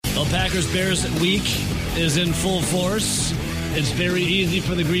Well, Packers-Bears week is in full force. It's very easy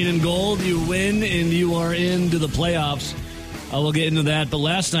for the green and gold. You win, and you are into the playoffs. We'll get into that. But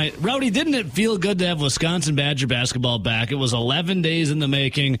last night, Rowdy, didn't it feel good to have Wisconsin Badger basketball back? It was 11 days in the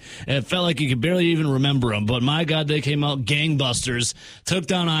making. It felt like you could barely even remember them. But my God, they came out gangbusters. Took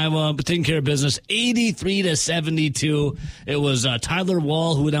down Iowa, taking care of business, 83-72. It was Tyler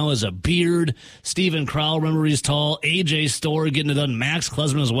Wall, who now has a beard. Steven Crowell, remember he's tall. AJ Storr getting it done. Max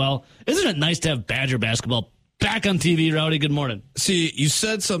Klesman as well. Isn't it nice to have Badger basketball back on TV, Rowdy? Good morning. See, you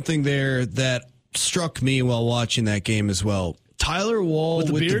said something there that struck me while watching that game as well. Tyler Wall with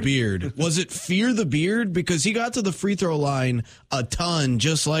the beard. Was it fear the beard? Because he got to the free throw line a ton,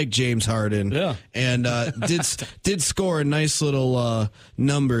 just like James Harden. Yeah. And did score a nice little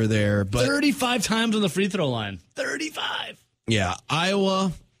number there. But 35 times on the free throw line. 35. Yeah,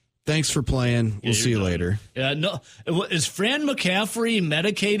 Iowa, thanks for playing. We'll see you later. Yeah, no. Is Fran McCaffrey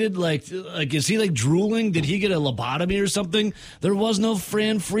medicated? Like, is he like drooling? Did he get a lobotomy or something? There was no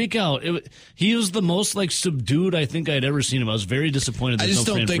Fran freak out. He was the most like subdued I think I'd ever seen him. I was very disappointed. I just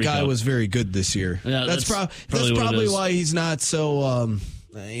don't think I was very good this year. Yeah, that's probably why he's not so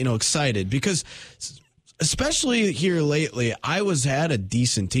excited, because especially here lately, Iowa's had a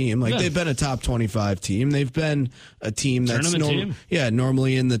decent team. Like, they've been a top 25 team. They've been a team that's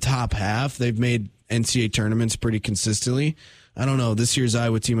normally in the top half. They've made NCAA tournaments pretty consistently. I don't know. This year's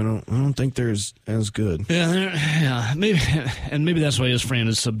Iowa team, I don't think they're as good. Yeah, maybe that's why his Fran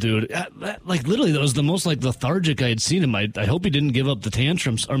is subdued. Like, literally, that was the most like lethargic I had seen him. I hope he didn't give up the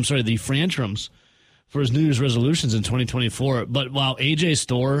frantrums for his New Year's resolutions in 2024. But wow, AJ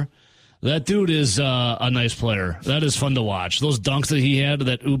Storr. That dude is a nice player. That is fun to watch. Those dunks that he had,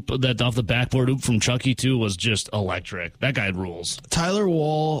 that off the backboard oop from Chucky too, was just electric. That guy rules. Tyler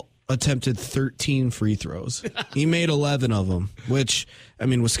Wall attempted 13 free throws. He made 11 of them, which, I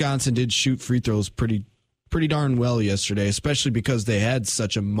mean, Wisconsin did shoot free throws pretty darn well yesterday, especially because they had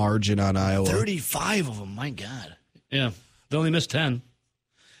such a margin on Iowa. 35 of them, my God. Yeah, they only missed 10.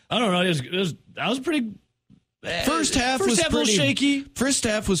 I don't know. I was pretty. First half was pretty shaky. First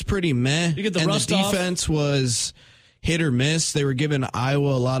half was pretty meh. You get the rust off. Defense was hit or miss. They were giving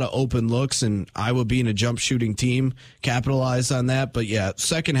Iowa a lot of open looks, and Iowa, being a jump shooting team, capitalized on that. But yeah,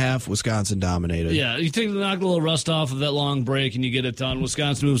 second half, Wisconsin dominated. Yeah, you knock a little rust off of that long break, and you get it done.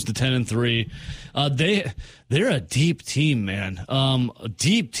 Wisconsin moves to 10-3. They're a deep team, man. A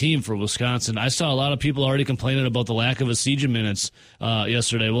deep team for Wisconsin. I saw a lot of people already complaining about the lack of Asija minutes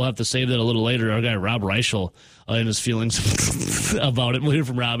yesterday. We'll have to save that a little later. Our guy Rob Reichel and his feelings about it. We'll hear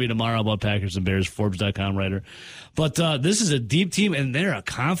from Robbie tomorrow about Packers and Bears, Forbes.com writer. But this is a deep team, and they're a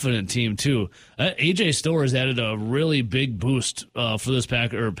confident team, too. AJ Storr has added a really big boost for this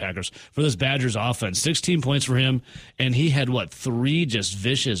for this Badgers offense. 16 points for him, and he had, 3 just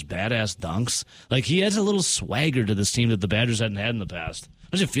vicious, badass dunks? Like, he has a little swagger to this team that the Badgers hadn't had in the past.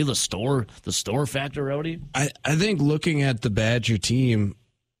 Does you feel the Storr factor, Rowdy? I think looking at the Badger team,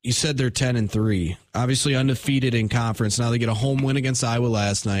 you said they're 10-3, obviously undefeated in conference. Now they get a home win against Iowa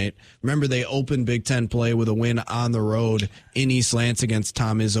last night. Remember, they opened Big Ten play with a win on the road in East Lance against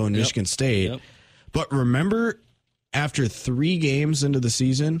Tom Izzo and Michigan State. Yep. But remember, after 3 games into the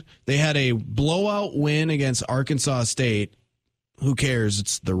season, they had a blowout win against Arkansas State. Who cares?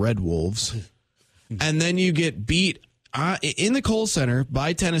 It's the Red Wolves. And then you get beat in the Kohl Center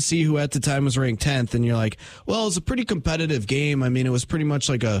by Tennessee, who at the time was ranked 10th, and you're like, well, it's a pretty competitive game. I mean, it was pretty much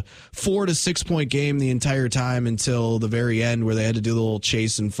like a 4 to 6 point game the entire time until the very end, where they had to do the little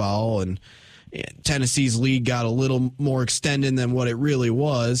chase and foul, and Tennessee's lead got a little more extended than what it really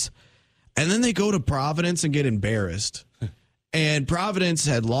was. And then they go to Providence and get embarrassed. And Providence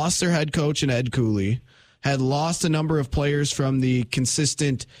had lost their head coach and Ed Cooley, had lost a number of players from the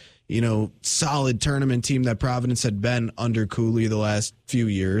consistent, solid tournament team that Providence had been under Cooley the last few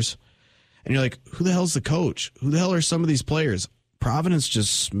years. And you're like, who the hell's the coach? Who the hell are some of these players? Providence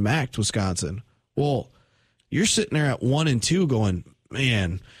just smacked Wisconsin. Well, you're sitting there at 1-2 going,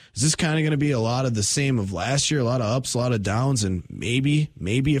 man, is this kind of going to be a lot of the same of last year? A lot of ups, a lot of downs, and maybe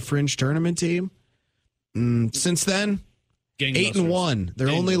a fringe tournament team? Since then, 8-1. Their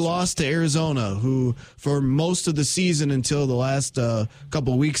only loss to Arizona, who for most of the season until the last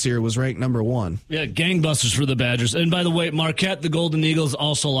couple of weeks here was ranked number 1. Yeah, gangbusters for the Badgers. And by the way, Marquette, the Golden Eagles,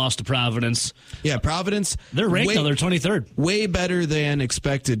 also lost to Providence. Yeah, Providence. They're ranked now. They're 23rd. Way better than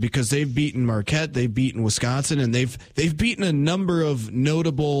expected, because they've beaten Marquette, they've beaten Wisconsin, and they've beaten a number of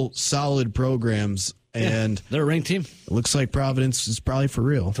notable, solid programs and they're a ranked team. It looks like Providence is probably for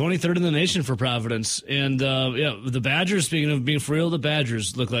real. 23rd in the nation for Providence. And, the Badgers, speaking of being for real, the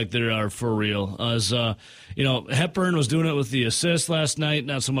Badgers look like they are for real. As, Hepburn was doing it with the assist last night,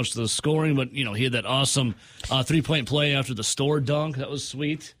 not so much the scoring, but, he had that awesome 3-point play after the Store dunk. That was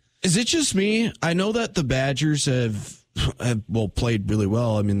sweet. Is it just me? I know that the Badgers have played really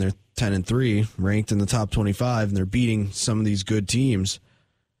well. I mean, they're 10-3, ranked in the top 25, and they're beating some of these good teams.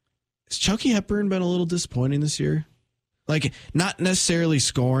 Has Chucky Hepburn been a little disappointing this year? Like, not necessarily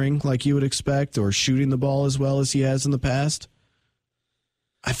scoring like you would expect or shooting the ball as well as he has in the past.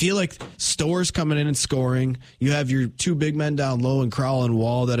 I feel like Store's coming in and scoring. You have your two big men down low and Crowell and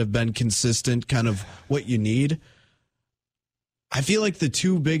Wall that have been consistent, kind of what you need. I feel like the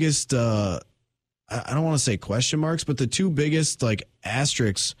two biggest, I don't want to say question marks, but the two biggest like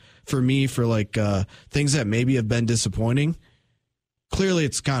asterisks for me for like things that maybe have been disappointing. Clearly,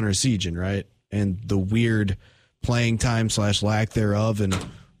 it's Connor Segan, right? And the weird playing time / lack thereof, and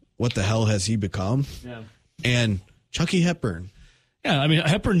what the hell has he become? Yeah. And Chucky Hepburn. Yeah, I mean,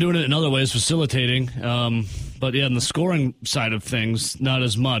 Hepburn doing it in other ways, facilitating. But, yeah, in the scoring side of things, not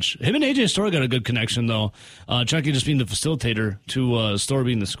as much. Him and A.J. Store got a good connection, though. Chucky just being the facilitator to Store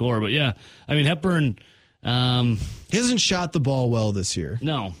being the scorer. But, yeah, I mean, Hepburn... he hasn't shot the ball well this year.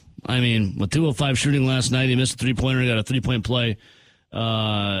 No. I mean, with 205 shooting last night, he missed a three-pointer. He got a three-point play.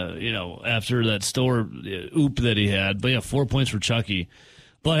 After that Store oop that he had. But, yeah, 4 points for Chucky.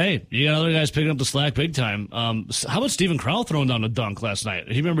 But, hey, you got other guys picking up the slack big time. How about Steven Crowell throwing down a dunk last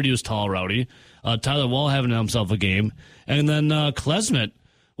night? He remembered he was tall, rowdy. Tyler Wall having himself a game. And then Klesmit.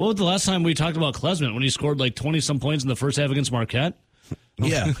 What was the last time we talked about Klesmit when he scored like 20-some points in the first half against Marquette?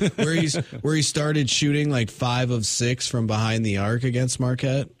 Yeah, where he started shooting like 5 of 6 from behind the arc against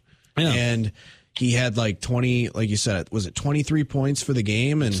Marquette. Yeah. And he had like 20, like you said, was it 23 points for the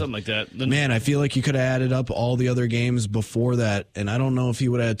game? And something like that. Man, I feel like you could have added up all the other games before that, and I don't know if he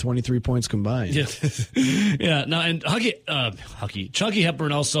would have had 23 points combined. Yeah. Yeah. No, and Chucky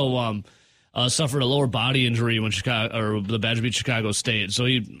Hepburn also suffered a lower body injury when the Badger beat Chicago State. So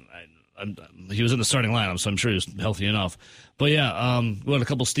he was in the starting lineup, so I'm sure he was healthy enough. But yeah, we had a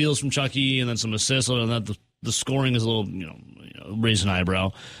couple steals from Chucky and then some assists. Other than that, the scoring is a little, raising an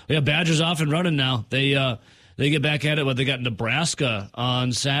eyebrow. Yeah, Badgers off and running now. They get back at it, but they got Nebraska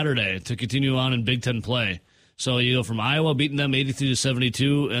on Saturday to continue on in Big Ten play. So you go from Iowa beating them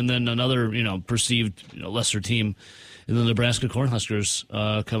 83-72, and then another, perceived lesser team in the Nebraska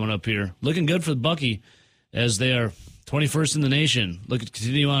Cornhuskers coming up here. Looking good for the Bucky as they are 21st in the nation. Looking to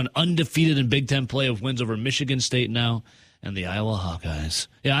continue on undefeated in Big Ten play with wins over Michigan State now and the Iowa Hawkeyes.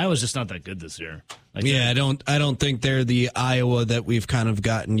 Yeah, Iowa's just not that good this year. I don't think they're the Iowa that we've kind of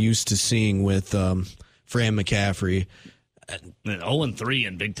gotten used to seeing with Fran McCaffrey. 0-3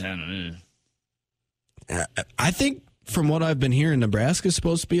 in Big Ten. I think from what I've been hearing, Nebraska's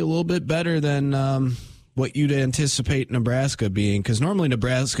supposed to be a little bit better than what you'd anticipate Nebraska being, because normally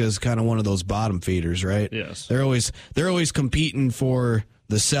Nebraska is kind of one of those bottom feeders, right? Yes. They're always competing for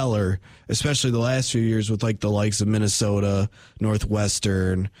the cellar, especially the last few years with like the likes of Minnesota,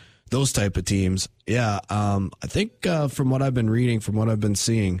 Northwestern, those type of teams. Yeah, I think from what I've been reading, from what I've been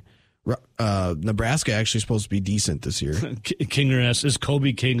seeing, Nebraska actually supposed to be decent this year. Kinger asks, is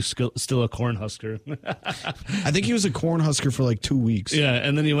Kobe King still a Cornhusker? I think he was a Cornhusker for like 2 weeks. Yeah,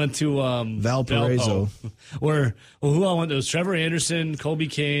 and then he went to Valparaiso. Who all went? It was Trevor Anderson, Kobe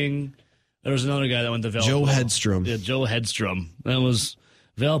King. There was another guy that went to Valparaiso. Joe Hedstrom. Yeah, Joe Hedstrom. That was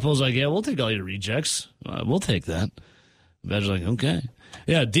Valpo's like, yeah, we'll take all your rejects. We'll take that. Badger's like, okay.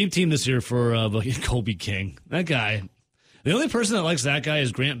 Yeah, deep team this year for Kobe King. That guy. The only person that likes that guy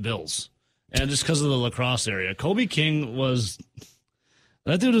is Grant Bills. And just because of the lacrosse area. Kobe King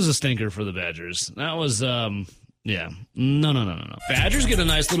that dude was a stinker for the Badgers. That was, No. Badgers get a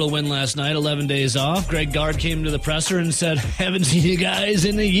nice little win last night, 11 days off. Greg Gard came to the presser and said, haven't seen you guys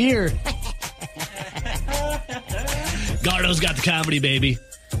in a year. Gardo's got the comedy, baby.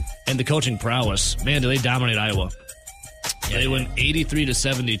 And the coaching prowess. Man, do they dominate Iowa. Yeah, they went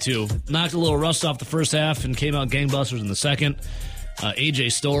 83-72. Knocked a little rust off the first half and came out gangbusters in the second. A.J.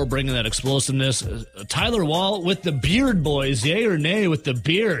 Store bringing that explosiveness. Tyler Wall with the beard, boys. Yay or nay with the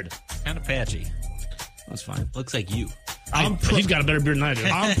beard? Kind of patchy. That's fine. Looks like you. He's got a better beard than I do.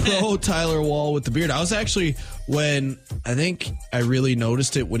 I'm pro Tyler Wall with the beard. I was actually, I think I really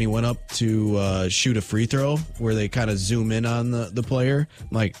noticed it when he went up to shoot a free throw where they kind of zoom in on the player. I'm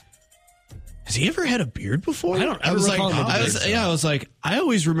like, has he ever had a beard before? I was like, I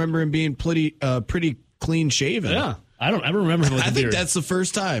always remember him being pretty clean shaven. Yeah. I don't ever remember him with a beard. I think that's the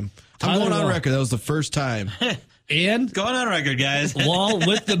first time. I'm going on record. That was the first time. And going on record, guys. Wall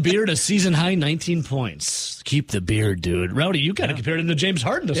with the beard, a season high 19 points. Keep the beard, dude. Rowdy, you kind of compared him to James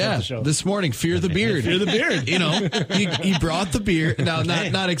Harden to start the show. This morning, fear the beard. Fear the beard. You know, he brought the beard. Now,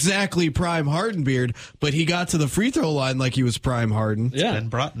 not exactly prime Harden beard, but he got to the free throw line like he was prime Harden. Yeah. Ben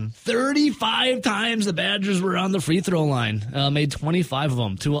Broughton. 35 times the Badgers were on the free throw line. Made 25 of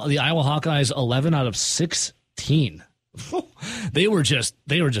them. To the Iowa Hawkeyes, 11 out of 16. They were just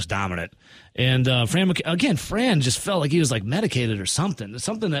dominant. And Fran just felt like he was like medicated or something.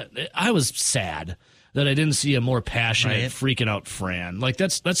 Something that I was sad that I didn't see a more passionate, freaking out Fran. Like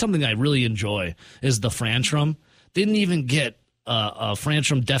that's something I really enjoy is the Frantrum. Didn't even get a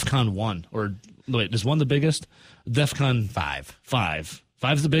Frantrum DEFCON 1 or wait, is 1 the biggest? DEFCON 5.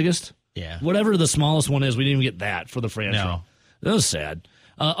 5's the biggest? Yeah. Whatever the smallest one is, we didn't even get that for the Frantrum. No. That was sad.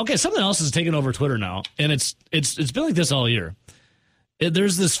 Okay, something else is taking over Twitter now, and it's been like this all year.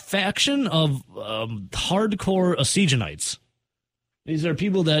 There's this faction of hardcore Essegianites. These are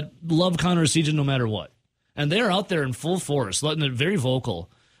people that love Connor Essegian no matter what. And they're out there in full force, letting it very vocal.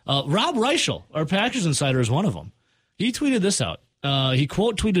 Rob Reichel, our Packers insider, is one of them. He tweeted this out. He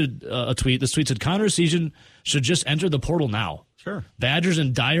quote tweeted a tweet. This tweet said, Connor Essegian should just enter the portal now. Sure. Badgers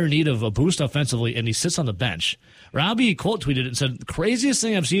in dire need of a boost offensively, and he sits on the bench. Robbie quote tweeted it and said, craziest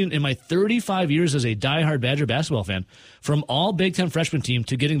thing I've seen in my 35 years as a diehard Badger basketball fan, from all Big Ten freshman team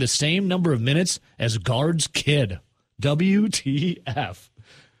to getting the same number of minutes as guards kid. WTF.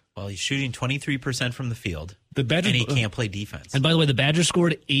 Well, he's shooting 23% from the field, The Badgers, and he can't play defense. And by the way, the Badgers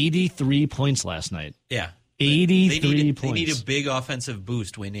scored 83 points last night. Yeah. 83 points. They need a big offensive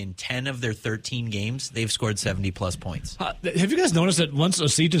boost when in 10 of their 13 games, they've scored 70-plus points. Have you guys noticed that once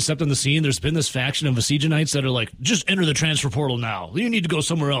Essegian stepped on the scene, there's been this faction of Essegianites that are like, just enter the transfer portal now. You need to go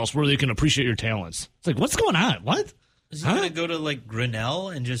somewhere else where they can appreciate your talents. It's like, what's going on? What? Is he going to go to, like, Grinnell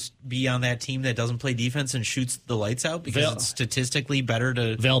and just be on that team that doesn't play defense and shoots the lights out because it's statistically better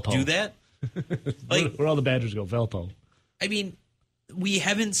to do that? Like, where all the Badgers go, Valpo. I mean, we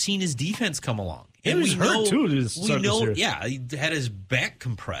haven't seen his defense come along. And we hurt, too, we know, yeah, he had his back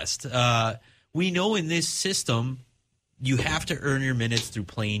compressed. We know in this system, you have to earn your minutes through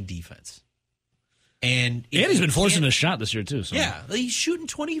playing defense. And he's been forcing a shot this year, too. So. Yeah, he's shooting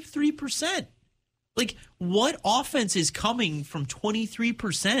 23%. Like, what offense is coming from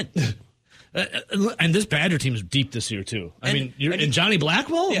 23%? And this Badger team is deep this year, too. And Johnny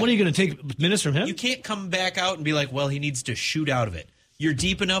Blackwell? Yeah. What are you going to take minutes from him? You can't come back out and be like, well, he needs to shoot out of it. You're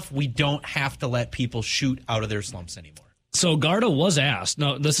deep enough, we don't have to let people shoot out of their slumps anymore. So Garda was asked.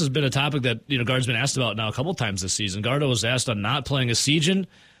 Now, this has been a topic that Garda's been asked about now a couple times this season. Garda was asked on not playing Essegian,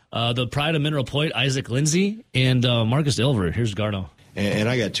 the pride of Mineral Point, Isaac Lindsey, and Marcus Ilver. Here's Garda. And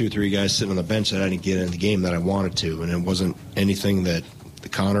I got 2-3 guys sitting on the bench that I didn't get in the game that I wanted to, and it wasn't anything that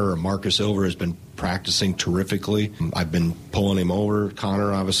Connor or Marcus Ilver has been practicing terrifically. I've been pulling him over.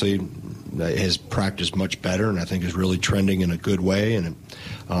 Connor, obviously, has practiced much better, and I think is really trending in a good way. And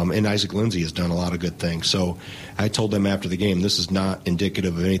Isaac Lindsey has done a lot of good things. So I told them after the game, this is not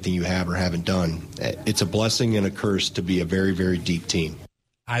indicative of anything you have or haven't done. It's a blessing and a curse to be a very, very deep team.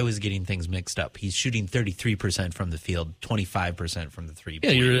 I was getting things mixed up. He's shooting 33% from the field, 25% from the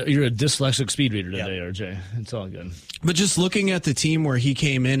three-point. Yeah, you're a dyslexic speed reader today, RJ. It's all good. But just looking at the team where he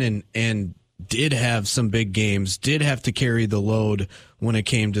came in and did have some big games, did have to carry the load when it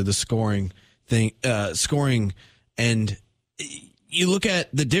came to the scoring, and you look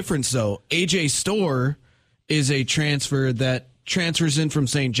at the difference though. AJ Storr is a transfer that transfers in from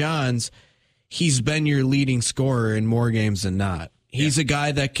St. John's. He's been your leading scorer in more games than not. He's a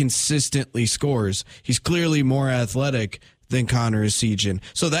guy that consistently scores. He's clearly more athletic than Connor Essegian.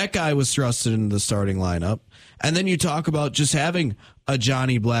 So that guy was thrusted into the starting lineup. And then you talk about just having a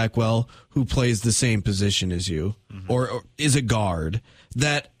Johnny Blackwell who plays the same position as you, or is a guard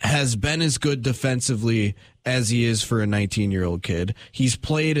that has been as good defensively as he is for a 19-year-old kid. He's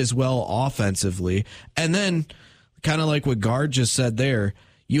played as well offensively. And then, kind of like what Guard just said there,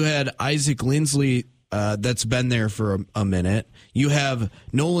 you had Isaac Lindsey that's been there for a minute. You have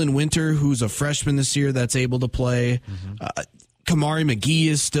Nolan Winter, who's a freshman this year that's able to play. Kamari McGee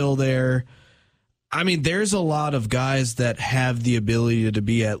is still there. I mean, there's a lot of guys that have the ability to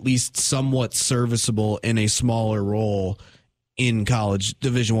be at least somewhat serviceable in a smaller role in college,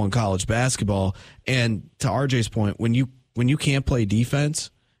 Division I college basketball. And to RJ's point, when you can't play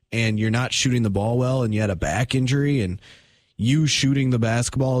defense and you're not shooting the ball well and you had a back injury and you shooting the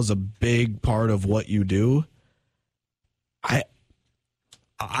basketball is a big part of what you do,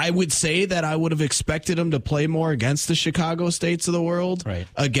 I would say that I would have expected him to play more against the Chicago States of the world, right,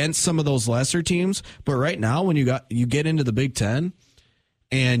 against some of those lesser teams. But right now, when you get into the Big Ten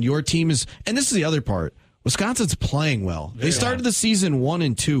and your team is, and this is the other part, Wisconsin's playing well. They started the season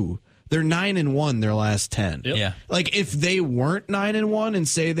 1-2. They're 9-1 their last 10. Yep. Yeah. Like if they weren't 9-1 and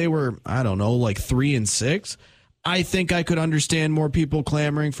say they were, I don't know, like 3-6, I think I could understand more people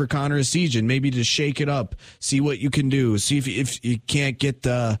clamoring for Connor Essegian, maybe to shake it up, see what you can do, see if you can't get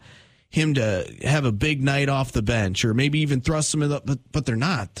him to have a big night off the bench, or maybe even thrust him in the, but they're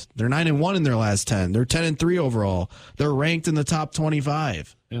not. They're 9-1 in their last 10. They're 10-3 overall. They're ranked in the top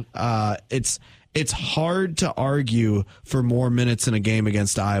 25. Yeah. It's hard to argue for more minutes in a game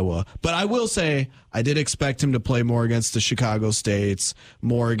against Iowa. But I will say I did expect him to play more against the Chicago States,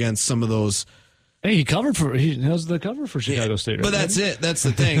 more against some of those. Hey, he has the cover for Chicago State. Right? But that's it. That's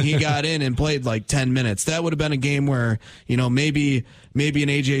the thing. He got in and played like 10 minutes. That would have been a game where, maybe an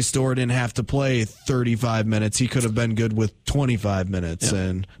AJ Storr didn't have to play 35 minutes. He could have been good with 25 minutes.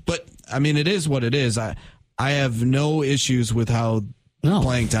 Yeah. But I mean, it is what it is. I have no issues with how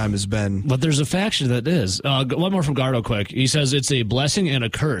playing time has been. But there's a faction that is. One more from Gardo quick. He says it's a blessing and a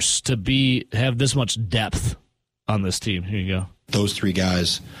curse to have this much depth on this team. Here you go. Those three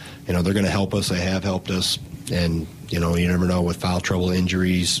guys, they're going to help us. They have helped us. And, you never know with foul trouble,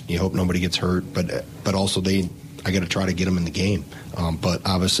 injuries. You hope nobody gets hurt. But also I got to try to get them in the game. But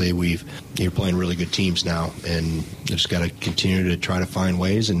obviously you're playing really good teams now. And you just got to continue to try to find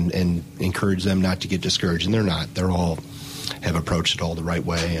ways and encourage them not to get discouraged. And they're not. They're all have approached it all the right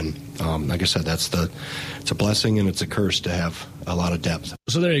way. And like I said, it's a blessing and it's a curse to have a lot of depth.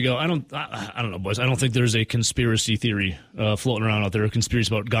 So there you go. I don't know, boys. I don't think there's a conspiracy theory floating around out there, a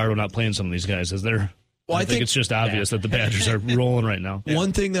conspiracy about Gardo not playing some of these guys. Is there? Well, I think it's just obvious that the Badgers are rolling right now.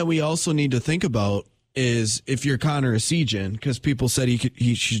 One thing that we also need to think about is if you're Connor Essegian, because people said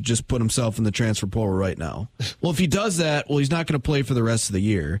he should just put himself in the transfer portal right now. Well, if he does that, he's not going to play for the rest of the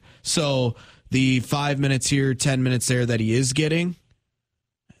year. So the 5 minutes here, 10 minutes there that he is getting,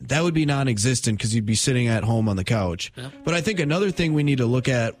 that would be non-existent because he'd be sitting at home on the couch. Yep. But I think another thing we need to look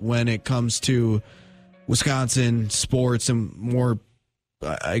at when it comes to Wisconsin sports and more,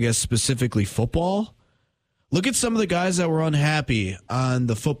 I guess, specifically football, look at some of the guys that were unhappy on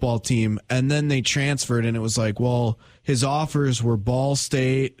the football team and then they transferred and it was like, well, his offers were Ball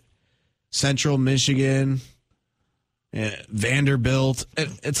State, Central Michigan, Vanderbilt.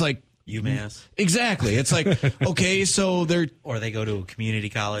 It's like, UMass. Exactly. It's like, okay, so or they go to a community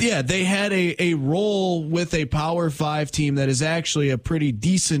college. Yeah, they had a role with a Power 5 team that is actually a pretty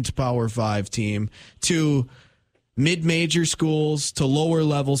decent Power 5 team to mid-major schools, to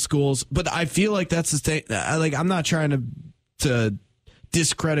lower-level schools. But I feel like that's the thing. I'm not trying to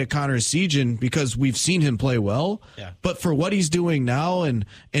discredit Connor Essegian because we've seen him play well. Yeah. But for what he's doing now and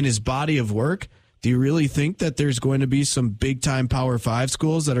his body of work, do you really think that there's going to be some big-time Power 5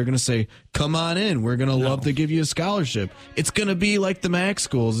 schools that are going to say, come on in, we're going to love to give you a scholarship? It's going to be like the MAC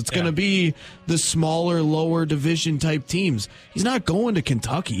schools. It's going to be the smaller, lower division type teams. He's not going to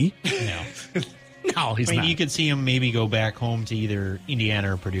Kentucky. No. No, he's not. You could see him maybe go back home to either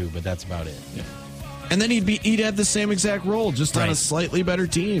Indiana or Purdue, but that's about it. Yeah. And then he'd have the same exact role, just on a slightly better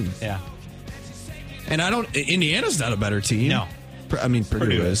team. Yeah. And Indiana's not a better team. No. I mean,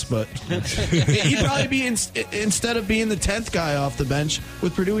 Purdue is, but he'd probably be, instead of being the 10th guy off the bench,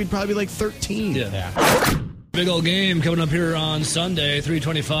 with Purdue, he'd probably be like 13. Yeah. Big old game coming up here on Sunday,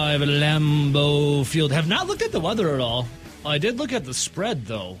 3:25 at Lambeau Field. Have not looked at the weather at all. I did look at the spread,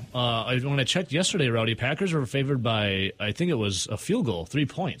 though. When I checked yesterday, Rowdy, Packers were favored by, I think it was a field goal, 3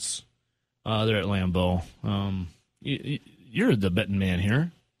 points there at Lambeau. You're the betting man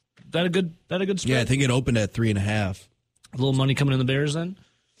here. That a good spread? Yeah, I think it opened at 3.5. A little money coming in the Bears then?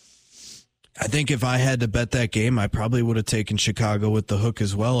 I think if I had to bet that game, I probably would have taken Chicago with the hook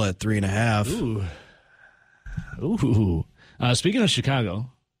as well at 3.5. Ooh. Speaking of Chicago.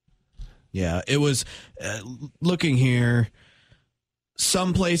 Yeah, it was looking here.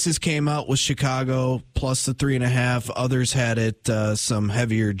 Some places came out with Chicago plus the 3.5. Others had it some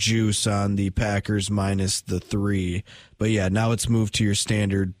heavier juice on the Packers minus the 3. But yeah, now it's moved to your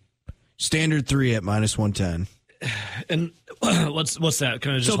standard 3 at minus 110. And what's that?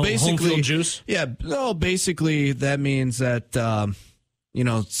 Kind of just home field juice? Yeah, no, basically that means that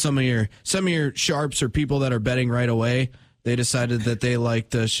some of your sharps or people that are betting right away, they decided that they like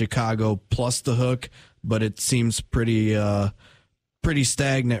the Chicago plus the hook, but it seems pretty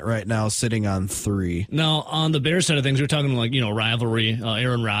stagnant right now, sitting on 3. Now, on the Bears side of things, we're talking rivalry.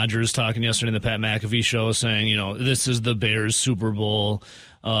 Aaron Rodgers talking yesterday in the Pat McAfee show saying, this is the Bears Super Bowl.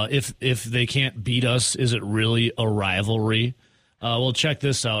 If they can't beat us, is it really a rivalry? Well, check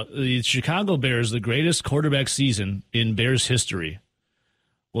this out. The Chicago Bears, the greatest quarterback season in Bears history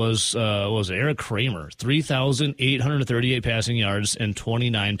was Eric Kramer, 3,838 passing yards and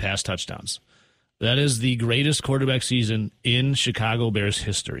 29 pass touchdowns. That is the greatest quarterback season in Chicago Bears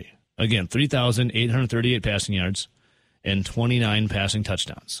history. Again, 3,838 passing yards and 29 passing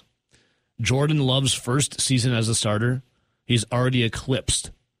touchdowns. Jordan Love's first season as a starter, he's already eclipsed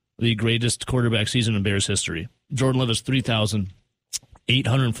the greatest quarterback season in Bears history. Jordan Love has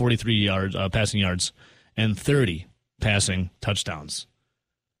 3,843 passing yards and 30 passing touchdowns.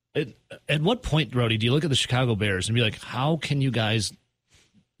 At what point, Brody, do you look at the Chicago Bears and be like, how can you guys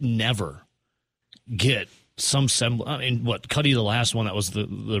never get some semblance? I mean, Cuddy, the last one, that was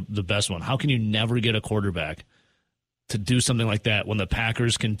the best one. How can you never get a quarterback to do something like that when the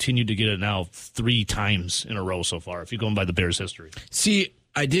Packers continue to get it now 3 times in a row so far, if you're going by the Bears' history? See,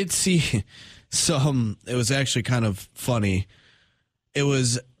 I did see some, it was actually kind of funny. It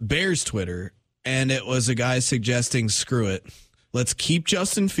was Bears Twitter, and it was a guy suggesting, screw it. Let's keep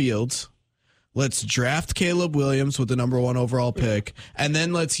Justin Fields. Let's draft Caleb Williams with the number 1 overall pick, and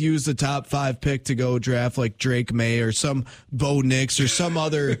then let's use the top 5 pick to go draft like Drake May or some Bo Nix or some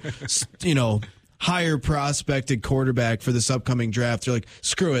other, higher prospected quarterback for this upcoming draft. They're like,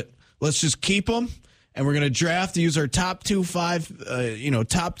 screw it. Let's just keep him, and we're going to draft, use our top 2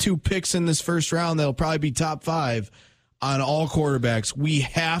 picks in this first round. That'll probably be top 5 on all quarterbacks. We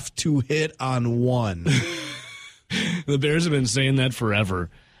have to hit on one. The Bears have been saying that forever.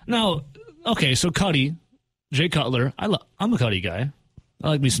 Now, okay, so Cuddy, Jay Cutler, I'm a Cuddy guy. I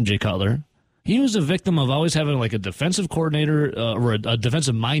like me some Jay Cutler. He was a victim of always having like a defensive coordinator or a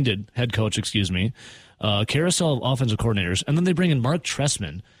defensive-minded head coach, carousel of offensive coordinators, and then they bring in Mark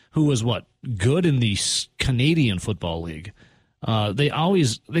Trestman, who was good in the Canadian Football League. They're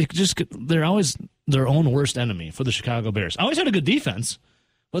always their own worst enemy for the Chicago Bears. Always had a good defense,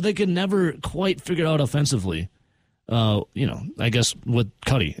 but they could never quite figure it out offensively. I guess with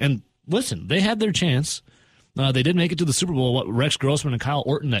Cuddy. And listen, they had their chance. They did make it to the Super Bowl. Rex Grossman and Kyle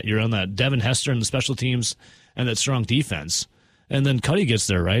Orton that year on that Devin Hester and the special teams and that strong defense. And then Cuddy gets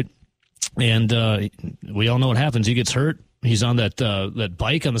there, right? And we all know what happens. He gets hurt. He's on that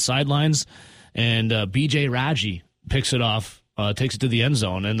bike on the sidelines, and B.J. Raji picks it off, takes it to the end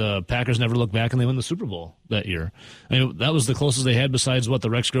zone, and the Packers never look back, and they win the Super Bowl that year. I mean, that was the closest they had besides the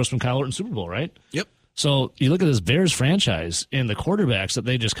Rex Grossman, Kyle Orton Super Bowl, right? Yep. So you look at this Bears franchise and the quarterbacks that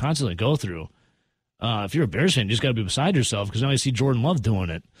they just constantly go through. If you're a Bears fan, you just got to be beside yourself, because now you see Jordan Love doing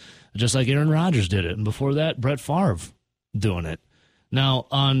it, just like Aaron Rodgers did it, and before that, Brett Favre doing it. Now,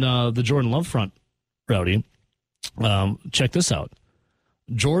 on the Jordan Love front, Rowdy, check this out.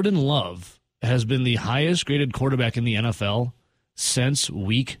 Jordan Love has been the highest graded quarterback in the NFL since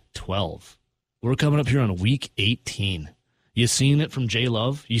week 12. We're coming up here on week 18. You seen it from Jay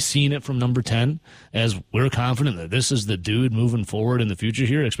Love. You seen it from number 10, as we're confident that this is the dude moving forward in the future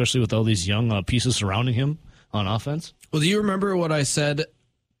here, especially with all these young pieces surrounding him on offense. Well, do you remember what I said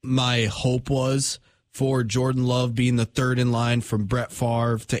my hope was for Jordan Love being the third in line from Brett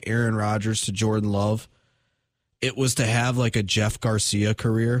Favre to Aaron Rodgers to Jordan Love? It was to have like a Jeff Garcia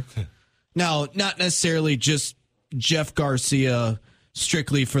career. Now, not necessarily just Jeff Garcia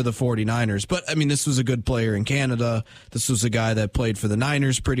strictly for the 49ers, but I mean, this was a good player in Canada. This was a guy that played for the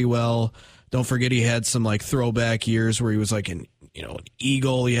Niners pretty well. Don't forget, he had some like throwback years where he was like an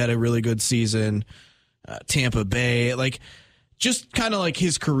Eagle. He had a really good season. Tampa Bay, like just kind of like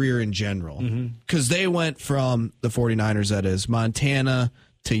his career in general, because they went from the 49ers, that is Montana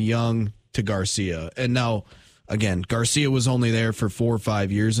to Young to Garcia. And now, again, Garcia was only there for 4 or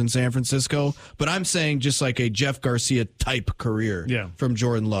 5 years in San Francisco, but I'm saying just like a Jeff Garcia type career from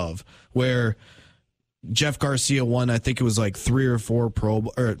Jordan Love, where Jeff Garcia won, I think it was like 3 or 4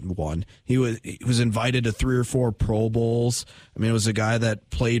 He was invited to 3 or 4 Pro Bowls. I mean, it was a guy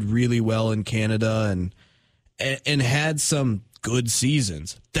that played really well in Canada and had some good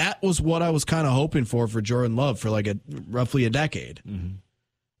seasons. That was what I was kind of hoping for Jordan Love for like roughly a decade.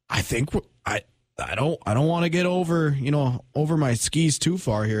 I think I don't want to get over my skis too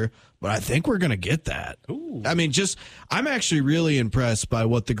far here, but I think we're going to get that. Ooh. I mean, I'm actually really impressed by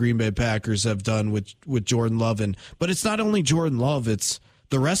what the Green Bay Packers have done with Jordan Love, but it's not only Jordan Love, it's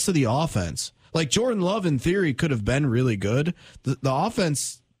the rest of the offense. Like Jordan Love in theory could have been really good. The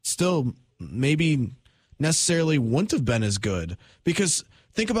offense still maybe necessarily wouldn't have been as good, because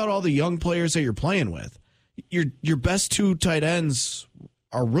think about all the young players that you're playing with. Your best 2 tight ends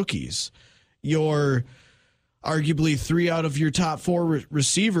are rookies. Your arguably 3 out of your top 4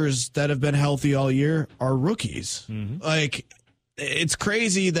 receivers that have been healthy all year are rookies. Like, it's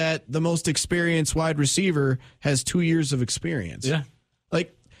crazy that the most experienced wide receiver has 2 years of experience. Yeah.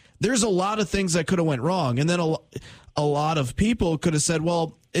 Like, there's a lot of things that could have went wrong. And then a lot of people could have said,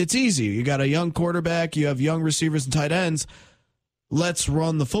 well, it's easy. You got a young quarterback, you have young receivers and tight ends. Let's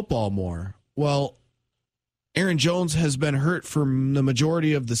run the football more. Well, Aaron Jones has been hurt for the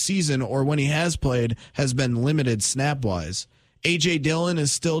majority of the season, or when he has played, has been limited snap-wise. A.J. Dillon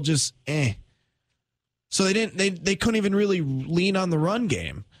is still just So they couldn't even really lean on the run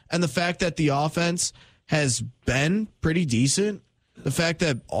game. And the fact that the offense has been pretty decent, the fact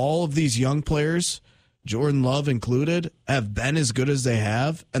that all of these young players, Jordan Love included, have been as good as they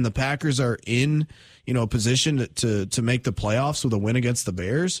have, and the Packers are in, position to make the playoffs with a win against the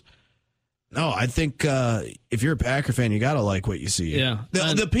Bears. No, I think if you're a Packer fan, you got to like what you see. Yeah.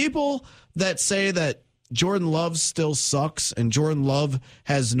 The people that say that Jordan Love still sucks and Jordan Love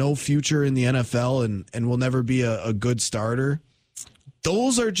has no future in the NFL and will never be a good starter,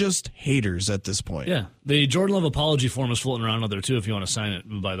 those are just haters at this point. Yeah. The Jordan Love apology form is floating around out there, too, if you want to sign it,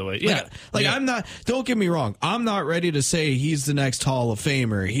 by the way. Yeah. I'm not, don't get me wrong, I'm not ready to say he's the next Hall of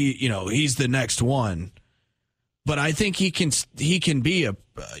Famer. He's the next one. But I think he can be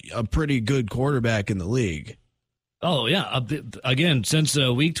a pretty good quarterback in the league. Oh, yeah. Again, since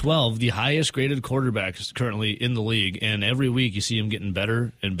week 12, the highest graded quarterback is currently in the league. And every week you see him getting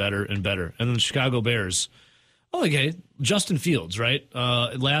better and better and better. And then the Chicago Bears. Oh, okay. Justin Fields, right?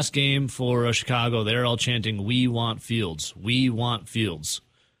 Last game for Chicago, they're all chanting, "We want Fields. We want Fields."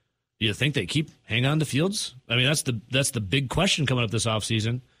 Do you think they hang on to Fields? I mean, that's the big question coming up this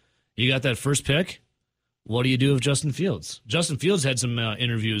offseason. You got that first pick. What do you do with Justin Fields? Justin Fields had some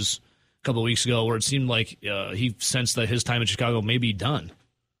interviews a couple of weeks ago where it seemed like he sensed that his time in Chicago may be done.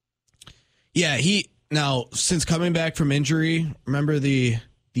 Yeah, now since coming back from injury, remember the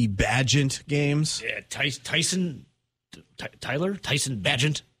Badgent games? Yeah, Tyson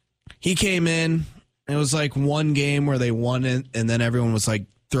Badgent. He came in. It was like one game where they won it, and then everyone was like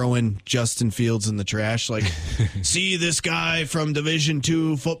throwing Justin Fields in the trash. Like, see, this guy from Division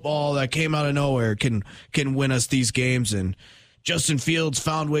II football that came out of nowhere can win us these games, and Justin Fields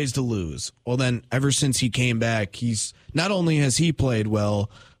found ways to lose. Well, then ever since he came back, he's not only has he played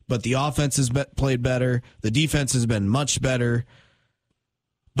well, but the offense has played better. The defense has been much better.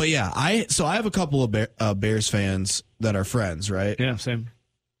 But yeah, I have a couple of Bears fans that are friends, right? Yeah, same.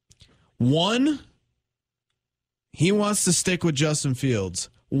 One, he wants to stick with Justin Fields.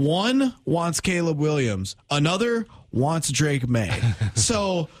 One wants Caleb Williams. Another wants Drake May.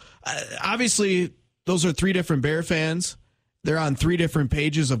 So obviously, those are three different Bear fans. They're on three different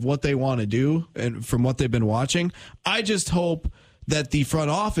pages of what they want to do and from what they've been watching. I just hope that the front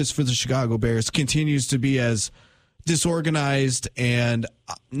office for the Chicago Bears continues to be as disorganized and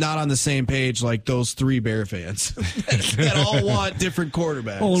not on the same page like those three Bear fans that all want different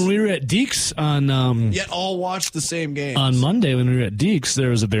quarterbacks. Well, when we were at Deeks on yet all watch the same games. On Monday when we were at Deeks,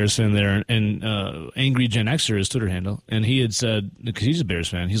 there was a Bears fan there, and Angry Gen Xer, his Twitter handle, and he had said, because he's a Bears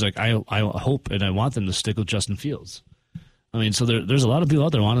fan, he's like, I hope and I want them to stick with Justin Fields. I mean, so there's a lot of people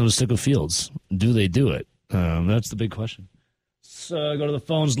out there wanting to stick with Fields. Do they do it? That's the big question. So go to the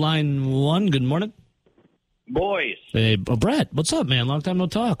phones. Line 1, good morning. Boys. Hey, Brett, what's up, man? Long time no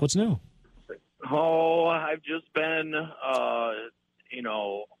talk. What's new? Oh, I've just been,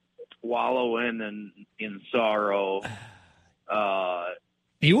 wallowing in sorrow.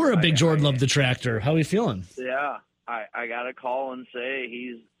 You were a big Jordan Love detractor. How are you feeling? Yeah, I got to call and say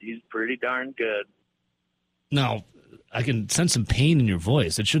he's pretty darn good. Now, I can sense some pain in your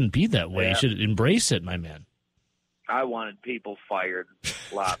voice. It shouldn't be that way. Yeah. You should embrace it, my man. I wanted people fired,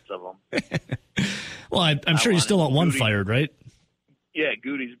 lots of them. Well, I'm sure you still want one Goody. fired, right? Yeah,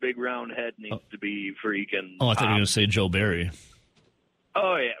 Goody's big round head needs to be freaking. Oh, I thought you were going to say Joe Barry.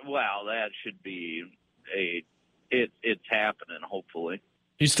 Oh yeah, well that should be it's happening. Hopefully,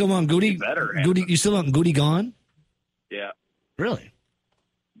 You still want Goody? Better Goody? You still want Goody gone? yeah, Really?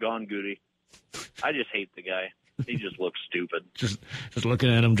 gone Goody. I just hate the guy. He just looks stupid. Just looking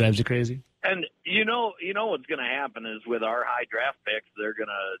at him drives you crazy. And you know what's going to happen is with our high draft picks, they're going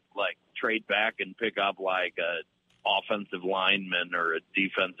to like trade back and pick up like a offensive lineman or a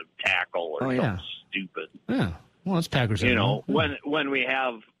defensive tackle or something stupid. Yeah. Well, that's Packers. When we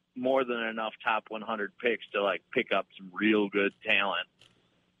have more than enough top 100 picks to like pick up some real good talent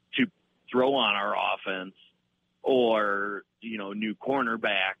to throw on our offense, or new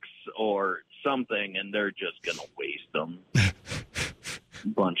cornerbacks or something, and they're just going to waste them.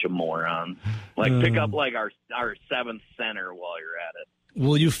 Bunch of morons. Like pick up like our seventh center while you're at it.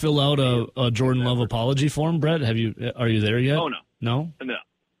 Will you fill out a Jordan Love apology form, Brett? Are you there yet? Oh no. No.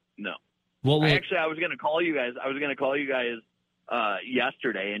 I was going to call you guys.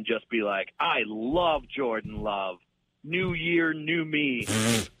 Yesterday and just be like, I love Jordan Love. New year, new me.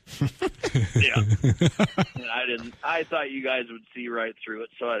 Yeah. And I thought you guys would see right through it,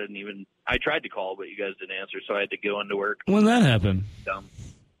 so I tried to call, but you guys didn't answer, so I had to go into work. When that happened? Dumb.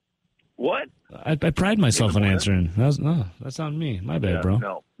 What? I pride myself in answering. That's on me. My bad,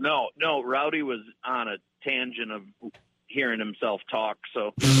 bro. No. Rowdy was on a tangent of hearing himself talk,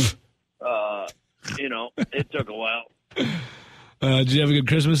 so it took a while. Did you have a good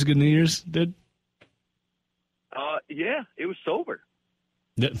Christmas, a good New Year's, dude? Yeah, it was sober.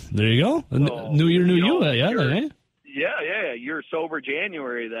 There you go. So, New Year, new you. know, Yeah, then, eh? Yeah. You're sober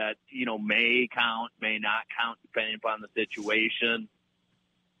January that, may count, may not count, depending upon the situation.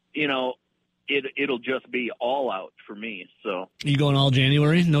 It'll just be all out for me. So You going all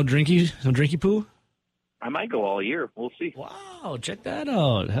January? No drinky poo? I might go all year. We'll see. Wow, check that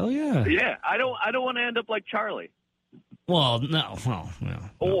out. Hell yeah. Yeah, I don't want to end up like Charlie. Well, no. Well, yeah.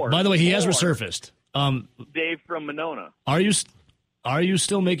 Or by the way, he has resurfaced. Dave from Monona. Are you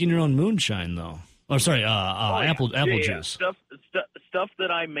still making your own moonshine though? Oh, sorry, apple juice. Stuff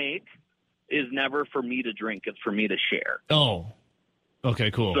that I make is never for me to drink. It's for me to share. Oh, okay,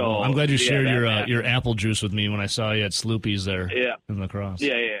 cool. So, well, I'm glad you shared that your apple juice with me when I saw you at Sloopy's there. Yeah. In La Crosse.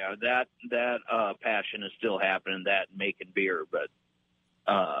 Yeah. That passion is still happening. That and making beer, but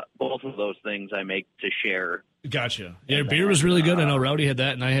both of those things I make to share. Gotcha. Yeah, your beer was really good. I know Rowdy had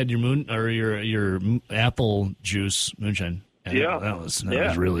that, and I had your apple juice moonshine. And that was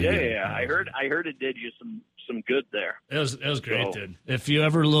really good. Yeah. I heard it did you some good there. It was great, dude. If you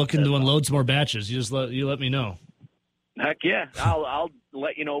ever look into unload some more batches, you let me know. Heck yeah, I'll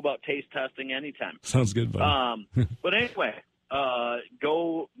let you know about taste testing anytime. Sounds good, buddy. But anyway,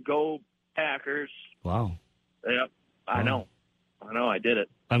 go Packers. Wow. Yep, I know, I did it.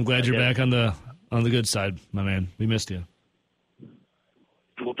 I'm glad you're back on the good side, my man. We missed you.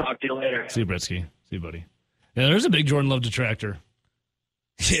 We'll talk to you later. See you, Bretsky. See you, buddy. Yeah, there's a big Jordan Love detractor.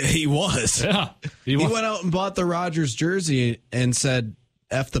 Yeah, he was. Yeah. He went out and bought the Rodgers jersey and said,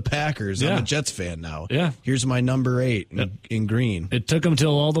 F the Packers. Yeah. I'm a Jets fan now. Yeah. Here's my number 8 in green. It took him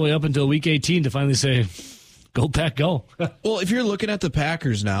all the way up until week 18 to finally say, go Pack, go. Well, if you're looking at the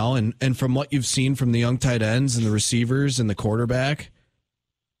Packers now and from what you've seen from the young tight ends and the receivers and the quarterback,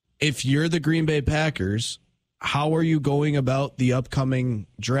 if you're the Green Bay Packers, how are you going about the upcoming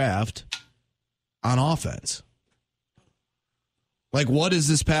draft on offense? Like, what does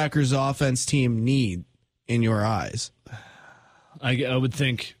this Packers offense team need in your eyes? I would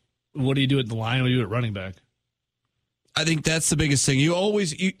think, what do you do at the line? What do you do at running back? I think that's the biggest thing.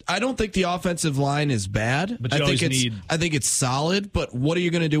 I don't think the offensive line is bad. But I think it's solid, but what are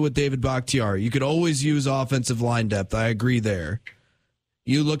you going to do with David Bakhtiari? You could always use offensive line depth. I agree there.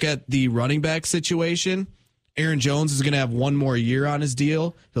 You look at the running back situation, Aaron Jones is going to have one more year on his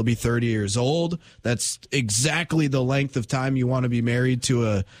deal. He'll be 30 years old. That's exactly the length of time you want to be married to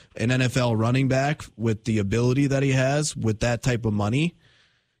an NFL running back with the ability that he has with that type of money.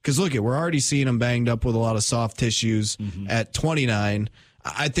 Because look, we're already seeing him banged up with a lot of soft tissues at 29.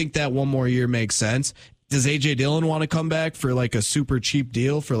 I think that one more year makes sense. Does A.J. Dillon want to come back for like a super cheap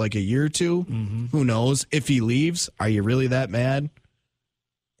deal for like a year or two? Who knows? If he leaves, are you really that mad?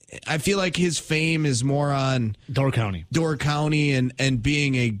 I feel like his fame is more on Door County and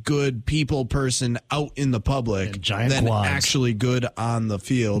being a good people person out in the public than actually good on the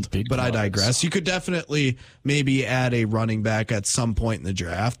field. But I digress. You could definitely maybe add a running back at some point in the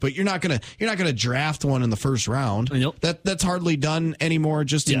draft, but you're not gonna draft one in the first round. Nope. That's hardly done anymore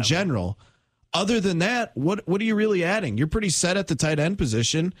just in general. Other than that, what are you really adding? You're pretty set at the tight end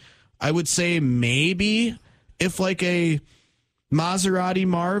position. I would say maybe if like a Maserati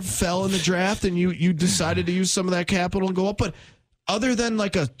Marv fell in the draft and you decided to use some of that capital and go up. But other than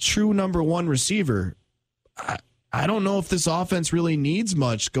like a true number one receiver, I don't know if this offense really needs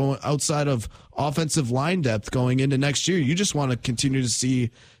much going outside of offensive line depth going into next year. You just want to continue to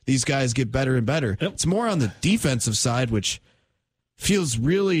see these guys get better and better. Yep. It's more on the defensive side, which feels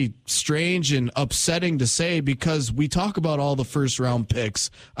really strange and upsetting to say because we talk about all the first round picks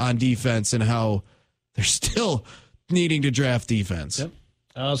on defense and how they're still needing to draft defense. Yep.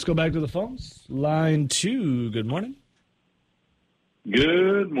 Let's go back to the phones. Line 2. Good morning.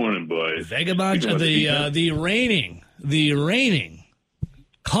 Good morning, boys. Vagabond, the reigning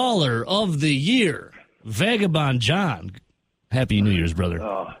caller of the year, Vagabond John. Happy New Year's, brother.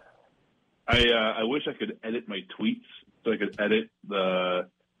 I wish I could edit my tweets so I could edit the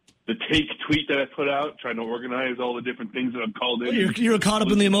take tweet that I put out, trying to organize all the different things that I'm called in. Well, you were caught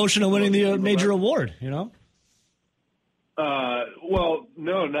up in the emotion of winning the major award, you know? Well,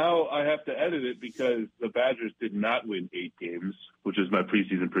 no, now I have to edit it because the Badgers did not win 8 games, which is my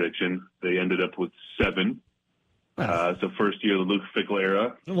preseason prediction. They ended up with 7. So first year of the Luke Fickell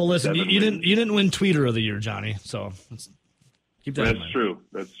era. Well, listen, you didn't win Tweeter of the Year, Johnny. So let's keep that in mind.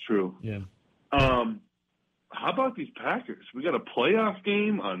 That's true. Yeah. how about these Packers? We got a playoff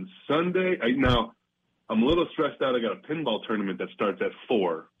game on Sunday. Now, I'm a little stressed out. I got a pinball tournament that starts at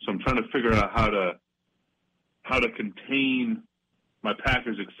 4, so I'm trying to figure out how to contain my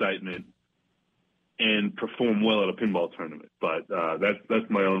Packers excitement and perform well at a pinball tournament. But that's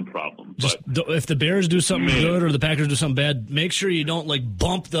my own problem. If the Bears do something good or the Packers do something bad, make sure you don't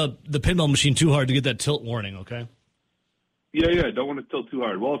bump the pinball machine too hard to get that tilt warning, okay? Yeah, don't want to tilt too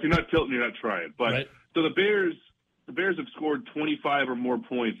hard. Well, if you're not tilting, you're not trying. But right. So the Bears have scored 25 or more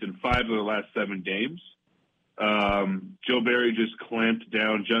points in 5 of their last 7 games. Joe Barry just clamped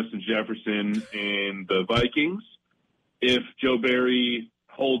down Justin Jefferson and the Vikings. If Joe Barry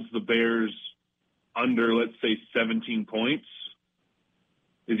holds the Bears under, let's say, 17 points,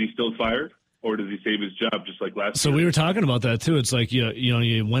 is he still fired? Or does he save his job just like last year? So we were talking about that, too. It's like,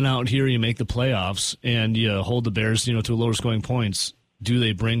 you went out here, you make the playoffs, and you hold the Bears, to a lower scoring points. Do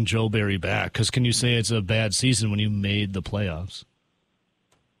they bring Joe Barry back? Because can you say it's a bad season when you made the playoffs?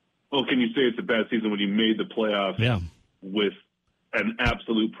 Well, can you say it's a bad season when you made the playoffs with an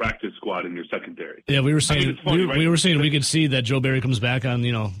absolute practice squad in your secondary? Yeah, we were saying right? we were saying we could see that Joe Barry comes back on,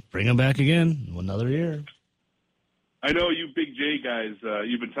 bring him back again another year. I know you Big J guys,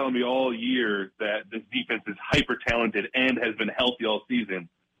 you've been telling me all year that this defense is hyper-talented and has been healthy all season.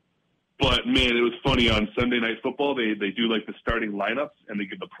 But, man, it was funny. On Sunday Night Football, they do, the starting lineups, and they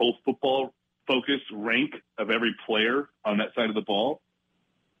give the Pro Football Focus rank of every player on that side of the ball.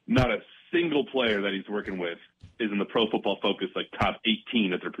 Not a single player that he's working with is in the Pro Football Focus, top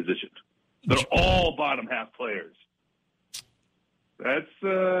 18 at their position. They're all bottom half players. That's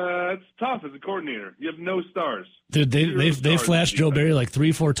tough as a coordinator. You have no stars. Dude, they flashed Joe Barry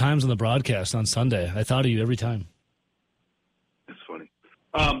 3-4 times on the broadcast on Sunday. I thought of you every time. That's funny.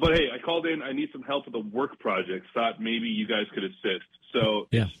 But hey, I called in. I need some help with a work project. Thought maybe you guys could assist. So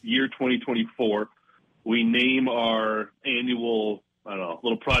year 2024, we name our annual,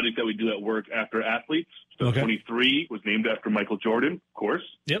 little project that we do at work after athletes. So 23 was named after Michael Jordan, of course.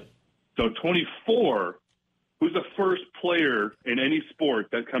 Yep. So 24. Who's the first player in any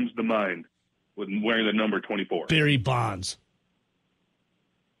sport that comes to mind with wearing the number 24? Barry Bonds.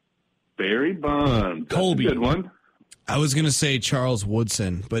 Barry Bonds. Kobe. That's a good one. I was going to say Charles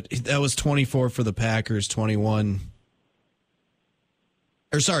Woodson, but that was 24 for the Packers, 21.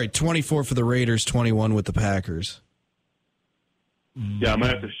 24 for the Raiders, 21 with the Packers. Yeah, I'm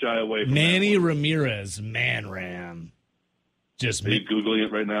going to have to shy away from Manny Ramirez, Man Ram. Just Are you Googling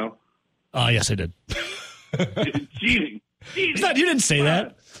it right now? Yes, I did. Cheating. You didn't say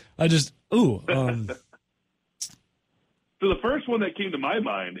that. I just, So the first one that came to my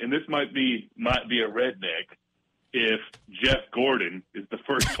mind, and this might be a redneck, if Jeff Gordon is the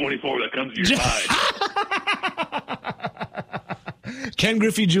first 24 that comes to your mind. Ken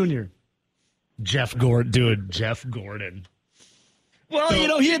Griffey Jr. Jeff Gordon. Well,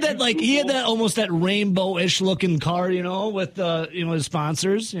 So, he had that almost that rainbow-ish looking car, with his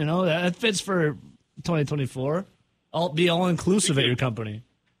sponsors. That fits for 2024. Be all inclusive at your company.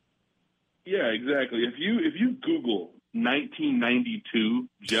 Yeah, exactly. If you Google 1992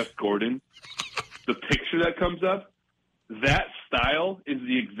 Jeff Gordon, the picture that comes up, that style is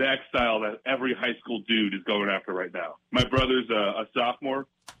the exact style that every high school dude is going after right now. My brother's a sophomore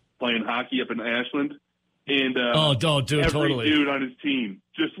playing hockey up in Ashland. And dude, every totally. dude on his team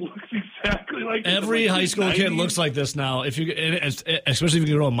just looks exactly like every high school kid looks like this now. Especially if you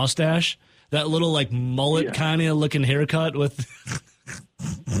can grow a mustache, that little mullet kind of looking haircut with.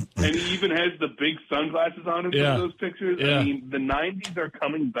 And he even has the big sunglasses on in some of those pictures. Yeah. I mean, the 90s are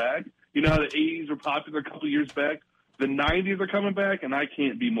coming back. You know how the 80s were popular a couple years back? The 90s are coming back, and I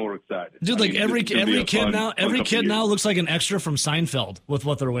can't be more excited. Dude, every kid now looks like an extra from Seinfeld with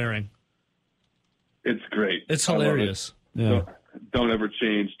what they're wearing. It's great. It's hilarious. Yeah. Don't ever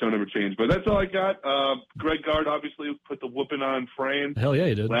change. But that's all I got. Greg Gard obviously put the whooping on Fran. Hell yeah,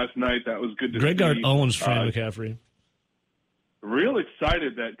 he did. Last night, that was good to see. Greg Gard owns Fran McCaffrey. Real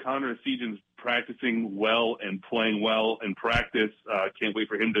excited that Connor Seaton's practicing well and playing well in practice. Can't wait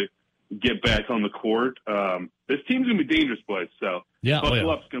for him to get back on the court. This team's going to be dangerous, boys. So buckle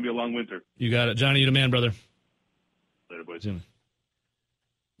up. It's going to be a long winter. You got it. Johnny, you the man, brother. Later, boys.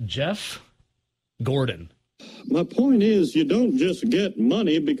 Jeff Gordon. My point is, you don't just get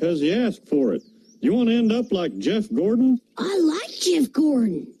money because you ask for it. You want to end up like Jeff Gordon? I like Jeff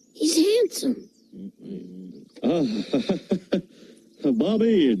Gordon. He's handsome. Bobby,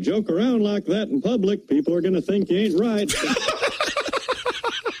 you joke around like that in public, people are going to think you ain't right.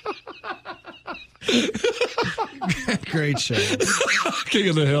 Great show. King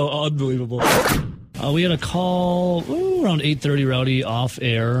of the Hill. Unbelievable. We had a call around 8:30, Rowdy, off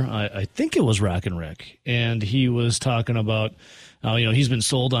air. I think it was Rock and Rick, and he was talking about he's been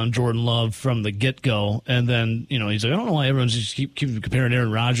sold on Jordan Love from the get-go, and then he's like, I don't know why everyone's just keep comparing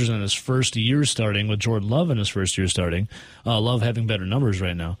Aaron Rodgers in his first year starting with Jordan Love in his first year starting. Love having better numbers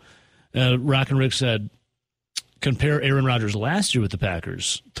right now. Rock and Rick said, compare Aaron Rodgers last year with the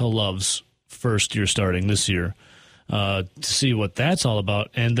Packers to Love's first year starting this year. To see what that's all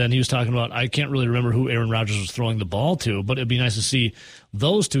about. And then he was talking about, I can't really remember who Aaron Rodgers was throwing the ball to, but it'd be nice to see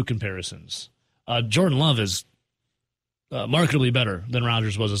those two comparisons. Jordan Love is markedly better than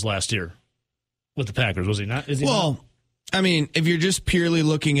Rodgers was his last year with the Packers, was he not? Is he not? I mean, if you're just purely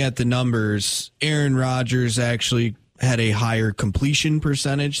looking at the numbers, Aaron Rodgers actually had a higher completion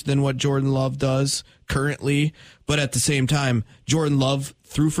percentage than what Jordan Love does currently. But at the same time, Jordan Love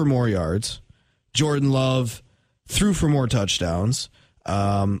threw for more yards. Jordan Love threw for more touchdowns.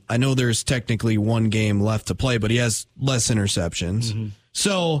 I know there's technically one game left to play, but he has less interceptions. Mm-hmm.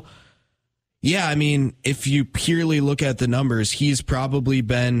 So, yeah, I mean, if you purely look at the numbers, he's probably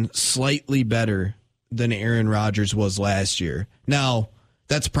been slightly better than Aaron Rodgers was last year. Now,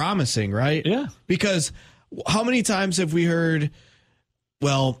 that's promising, right? Yeah. Because how many times have we heard,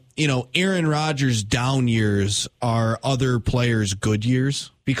 Aaron Rodgers' down years are other players' good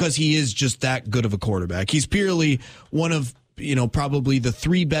years? Because he is just that good of a quarterback. He's purely one of, probably the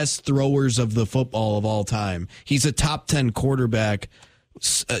three best throwers of the football of all time. He's a top 10 quarterback,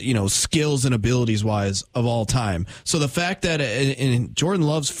 skills and abilities wise of all time. So the fact that in Jordan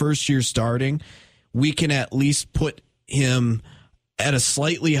Love's first year starting, we can at least put him at a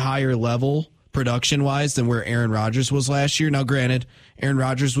slightly higher level production wise than where Aaron Rodgers was last year. Now, granted, Aaron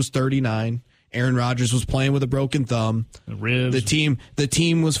Rodgers was 39. Aaron Rodgers was playing with a broken thumb. Ribs. The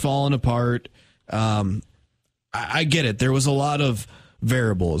team was falling apart. I get it. There was a lot of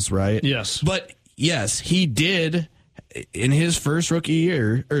variables, right? Yes. But yes, he did in his first rookie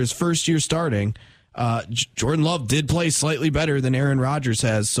year or his first year starting. Jordan Love did play slightly better than Aaron Rodgers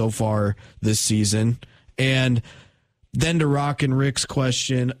has so far this season. And then to Rock and Rick's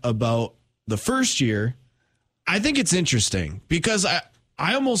question about the first year, I think it's interesting because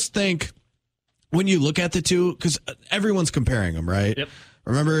I almost think when you look at the two, because everyone's comparing them, right? Yep.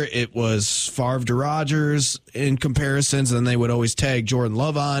 Remember, it was Favre to Rodgers in comparisons, and they would always tag Jordan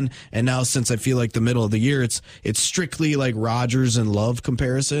Love on. And now, since I feel like the middle of the year, it's strictly like Rodgers and Love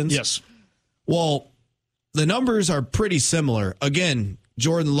comparisons. Yes. Well, the numbers are pretty similar. Again,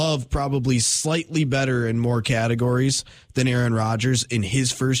 Jordan Love probably slightly better in more categories than Aaron Rodgers in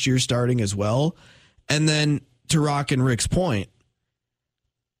his first year starting as well. And then to Rock and Rick's point,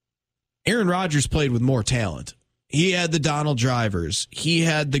 Aaron Rodgers played with more talent. He had the Donald Drivers. He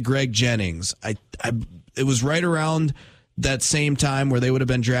had the Greg Jennings. It was right around that same time where they would have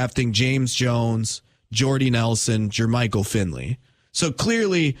been drafting James Jones, Jordy Nelson, Jermichael Finley. So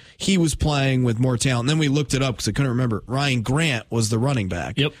clearly he was playing with more talent. And then we looked it up because I couldn't remember. Ryan Grant was the running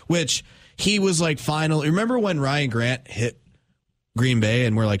back. Yep. Which he was like finally. Remember when Ryan Grant hit Green Bay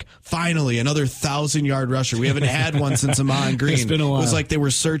and we're like, finally another 1,000-yard rusher. We haven't had one since Amon Green. It's been a while. It was like they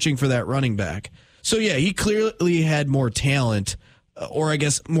were searching for that running back. So yeah, he clearly had more talent, or I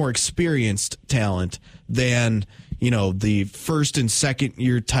guess more experienced talent than the first and second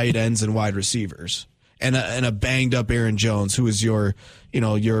year tight ends and wide receivers, and a banged up Aaron Jones, who is your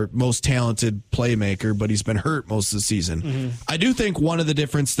most talented playmaker, but he's been hurt most of the season. Mm-hmm. I do think one of the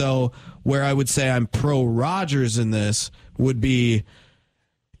difference, though, where I would say I'm pro Rodgers in this would be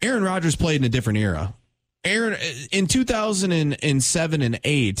Aaron Rodgers played in a different era. Aaron in 2007 and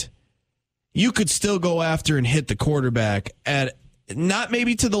 8. You could still go after and hit the quarterback at not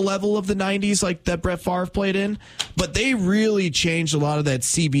maybe to the level of the 90s like that Brett Favre played in, but they really changed a lot of that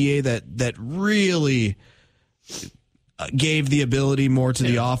CBA that really gave the ability more to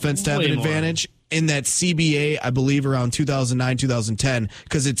the offense to have an advantage. In that CBA, I believe around 2009, 2010,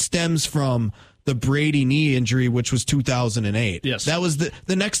 because it stems from the Brady knee injury, which was 2008. Yes. That was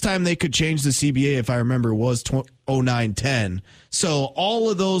the next time they could change the CBA, if I remember, was 09-10. So all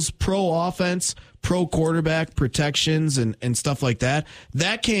of those pro offense, pro quarterback protections and stuff like that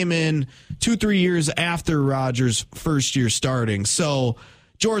came in 2-3 years after Rodgers' first year starting. So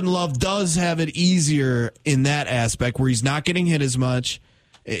Jordan Love does have it easier in that aspect where he's not getting hit as much.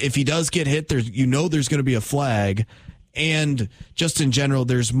 If he does get hit, there's going to be a flag. And just in general,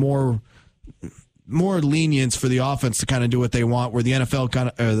 there's more lenience for the offense to kind of do what they want, where the NFL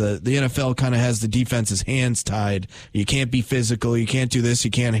the NFL kind of has the defense's hands tied. You can't be physical. You can't do this. You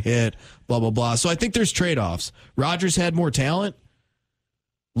can't hit, blah, blah, blah. So I think there's trade-offs. Rodgers had more talent.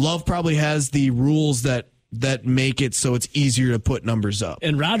 Love probably has the rules that that make it so it's easier to put numbers up.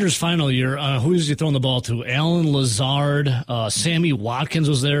 In Rodgers' final year, who was he throwing the ball to? Alan Lazard, Sammy Watkins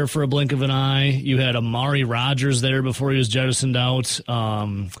was there for a blink of an eye. You had Amari Rodgers there before he was jettisoned out.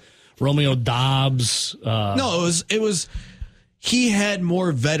 Romeo Dobbs. No, it was. He had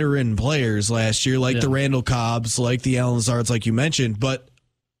more veteran players last year, like the Randall Cobbs, like the Alan Lazards, like you mentioned, but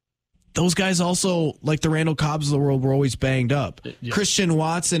those guys also, like the Randall Cobbs of the world, were always banged up. Yeah. Christian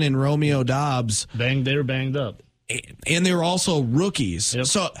Watson and Romeo Dobbs. They were banged up. And they were also rookies. Yep.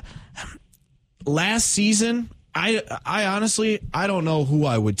 So last season, I honestly, I don't know who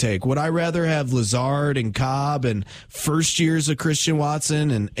I would take. Would I rather have Lazard and Cobb and first years of Christian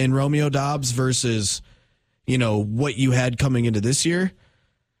Watson and Romeo Dobbs versus, what you had coming into this year?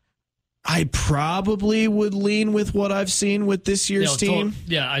 I probably would lean with what I've seen with this year's team.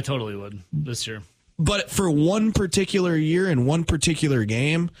 I totally would this year. But for one particular year and one particular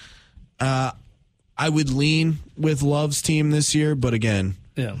game, I would lean with Love's team this year. But again,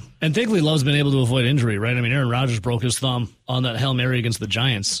 yeah. And thankfully, Love's been able to avoid injury, right? I mean, Aaron Rodgers broke his thumb on that Hail Mary against the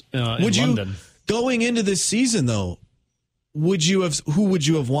Giants in London. Going into this season, though, who would you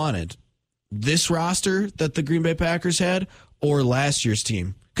have wanted? This roster that the Green Bay Packers had or last year's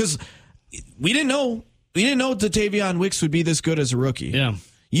team? Because we didn't know Dontayvion Wicks would be this good as a rookie. Yeah.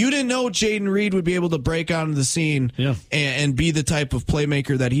 You didn't know Jaden Reed would be able to break onto the scene and be the type of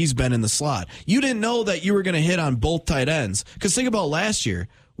playmaker that he's been in the slot. You didn't know that you were going to hit on both tight ends. Because think about last year.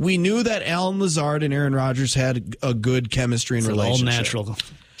 We knew that Alan Lazard and Aaron Rodgers had a good chemistry and relationship. All natural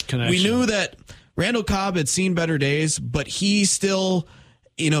connection. We knew that Randall Cobb had seen better days, but he still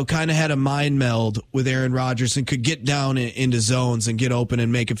kind of had a mind meld with Aaron Rodgers and could get down into zones and get open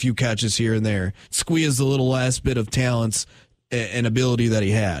and make a few catches here and there. Squeeze the little last bit of talents and ability that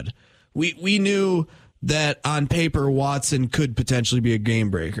he had. We knew that on paper Watson could potentially be a game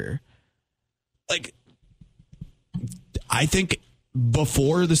breaker. Like, I think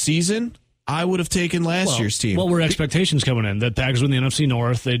before the season, I would have taken last year's team. What were expectations coming in? That Packers win the NFC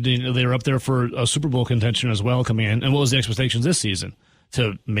North. They were up there for a Super Bowl contention as well coming in. And what was the expectations this season?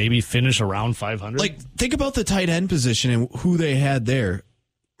 To maybe finish around 500? Like, think about the tight end position and who they had there.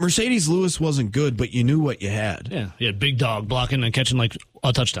 Mercedes Lewis wasn't good, but you knew what you had. Yeah, you had big dog blocking and catching like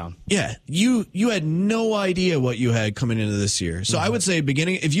a touchdown. Yeah, you had no idea what you had coming into this year. So I would say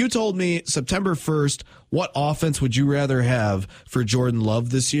if you told me September 1st, what offense would you rather have for Jordan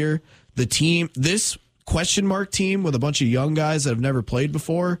Love this year? The team, this question mark team with a bunch of young guys that have never played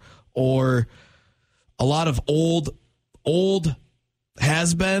before, or a lot of old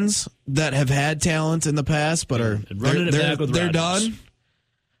has-beens that have had talent in the past but they're done.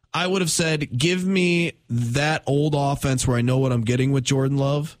 I would have said, give me that old offense where I know what I'm getting with Jordan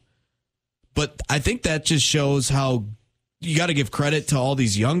Love. But I think that just shows how you got to give credit to all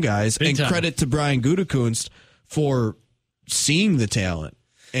these young guys and credit to Brian Gutekunst for seeing the talent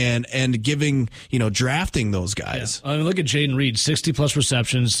and giving, drafting those guys. Yeah. I mean, look at Jaden Reed, 60-plus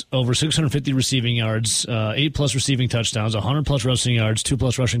receptions, over 650 receiving yards, 8-plus receiving touchdowns, 100-plus rushing yards,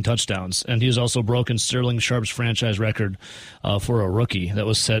 2-plus rushing touchdowns. And he has also broken Sterling Sharp's franchise record for a rookie that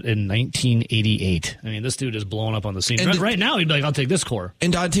was set in 1988. I mean, this dude is blowing up on the scene. Right now, he'd be like, I'll take this core.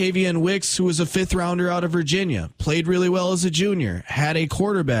 And Dontayvion Wicks, who was a fifth-rounder out of Virginia, played really well as a junior, had a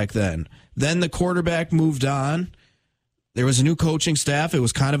quarterback then. Then the quarterback moved on. There was a new coaching staff. It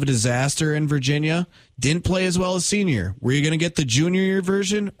was kind of a disaster in Virginia. Didn't play as well as senior. Were you going to get the junior year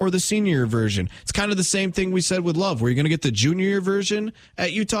version or the senior year version? It's kind of the same thing we said with Love. Were you going to get the junior year version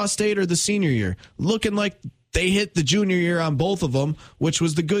at Utah State or the senior year? Looking like they hit the junior year on both of them, which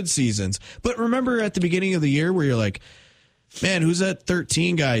was the good seasons. But remember at the beginning of the year where you're like, man, who's that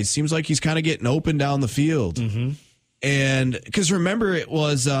 13 guy? Seems like he's kind of getting open down the field. Mm-hmm. And because remember, it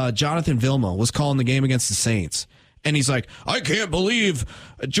was Jonathan Vilma was calling the game against the Saints. And he's like, I can't believe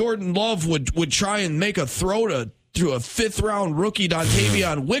Jordan Love would try and make a throw to a fifth-round rookie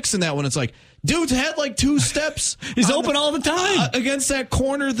Dontayvion Wicks in that one. It's like, dude's had like 2 steps. He's open all the time. Against that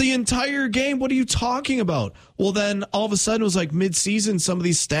corner the entire game. What are you talking about? Well, then all of a sudden it was like mid-season, some of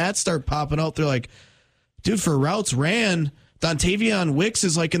these stats start popping out. They're like, dude, for routes ran, Dontayvion Wicks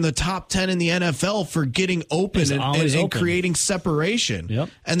is like in the top 10 in the NFL for getting open and creating separation. Yep.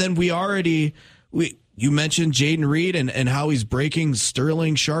 And then you mentioned Jaden Reed and how he's breaking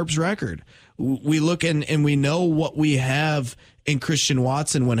Sterling Sharp's record. We look and we know what we have in Christian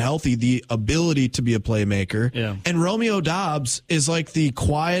Watson when healthy, the ability to be a playmaker. Yeah. And Romeo Dobbs is like the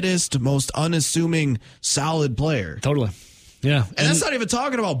quietest, most unassuming, solid player. Totally. Yeah. And that's not even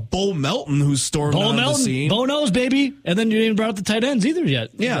talking about Bo Melton, who's stormed on the scene. Bo knows, baby. And then you didn't even brought up the tight ends either yet.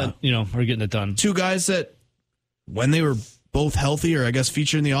 Yeah. That, are getting it done. 2 guys that, when they were both healthy or I guess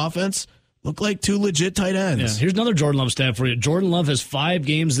featured in the offense, Look like two legit tight ends. Yeah, here's another Jordan Love stat for you. Jordan Love has 5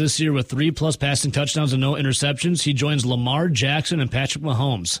 games this year with 3+ passing touchdowns and no interceptions. He joins Lamar Jackson and Patrick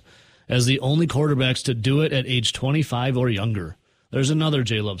Mahomes as the only quarterbacks to do it at age 25 or younger. There's another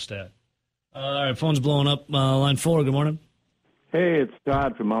J Love stat. All right, phone's blowing up. Line 4, good morning. Hey, it's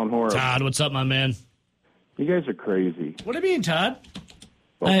Todd from Mount Horeb. Todd, what's up, my man? You guys are crazy. What do you mean, Todd?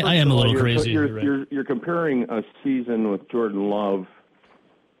 Well, I am a little you're, crazy. You're comparing a season with Jordan Love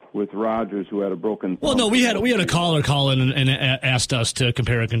with Rodgers, who had a broken thumb. Well, no, we had a caller call in and asked us to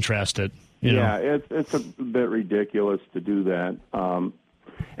compare and contrast it. Yeah, it's a bit ridiculous to do that.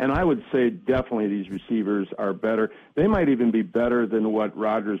 And I would say definitely these receivers are better. They might even be better than what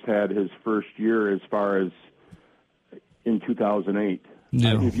Rodgers had his first year as far as in 2008.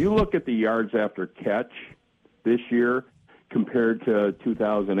 No. If you look at the yards after catch this year compared to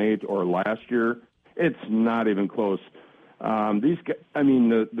 2008 or last year, it's not even close.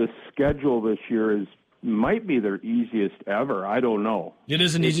 The schedule this year might be their easiest ever. I don't know. It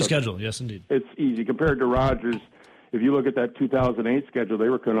is an easy schedule, yes, indeed. It's easy compared to Rodgers. If you look at that 2008 schedule, they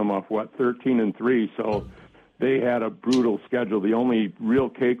were coming off 13-3, so they had a brutal schedule. The only real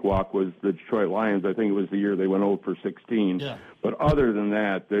cakewalk was the Detroit Lions. I think it was the year they went 0-16. Yeah. But other than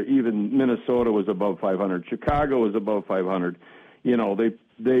that, even Minnesota was above 500. Chicago was above 500.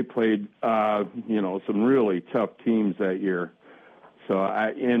 They played some really tough teams that year. So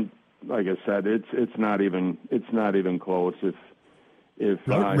like I said, it's not even close.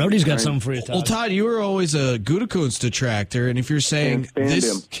 Rody's got something for you, Todd. Well, Todd, you were always a Gutekunst detractor, and if you're saying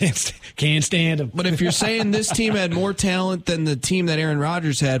can't stand him, but if you're saying this team had more talent than the team that Aaron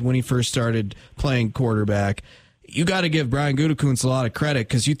Rodgers had when he first started playing quarterback, you got to give Brian Gutekunst a lot of credit,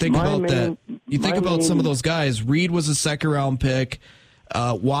 because you think about some of those guys. Reed was a second-round pick.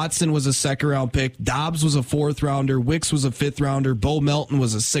 Watson was a second-round pick. Dobbs was a 4th-rounder. Wicks was a 5th-rounder. Bo Melton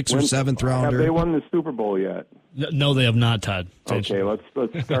was a 6th or 7th-rounder. Have they won the Super Bowl yet? No, they have not, Todd. Okay, let's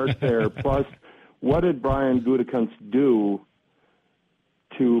start there. Plus, what did Brian Gutekunst do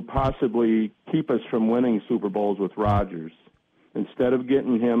to possibly keep us from winning Super Bowls with Rodgers? Instead of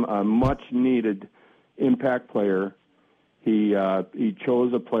getting him a much-needed impact player, he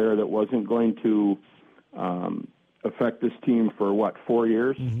chose a player that wasn't going to affect this team for 4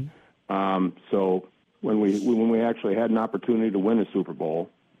 years. Mm-hmm. So when we actually had an opportunity to win a Super Bowl,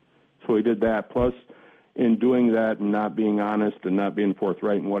 so he did that. Plus, in doing that and not being honest and not being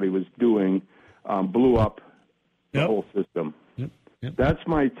forthright in what he was doing, blew up the whole system. Yep. That's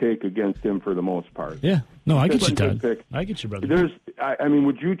my take against him for the most part. Yeah. No, I get you, Todd. I get you, brother.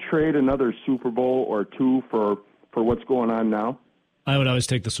 Would you trade another Super Bowl or two for what's going on now? I would always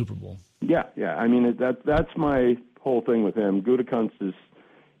take the Super Bowl. Yeah. That's my whole thing with him. Gutekunst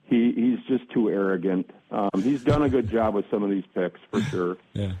he's just too arrogant. He's done a good job with some of these picks for sure.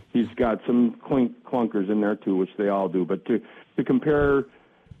 Yeah. He's got some clunkers in there too, which they all do. But to compare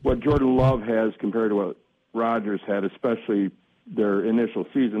what Jordan Love has compared to what Rodgers had, especially their initial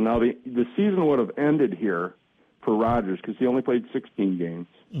season. Now the season would have ended here for Rodgers because he only played 16 games.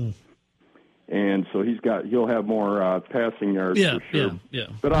 Mm. And so he'll have more passing yards for sure. Yeah.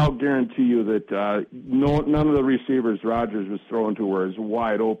 But I'll guarantee you that none of the receivers Rodgers was throwing to were as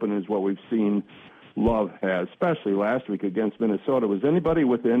wide open as what we've seen Love has, especially last week against Minnesota. Was anybody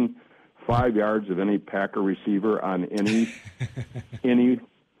within 5 yards of any Packer receiver on any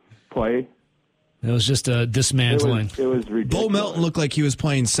play? It was just a dismantling. It was ridiculous. Bo Melton looked like he was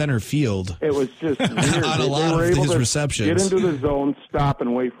playing center field. It was just weird. On a lot of his receptions. Get into the zone, stop,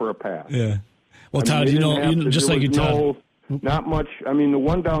 and wait for a pass. Yeah. Well, Todd, just like you, Todd. Not much. I mean, the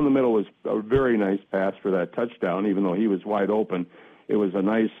one down the middle was a very nice pass for that touchdown, even though he was wide open. It was a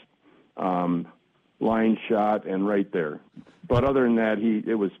nice line shot and right there. But other than that,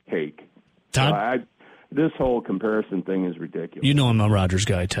 it was cake. Todd? This whole comparison thing is ridiculous. You know I'm a Rodgers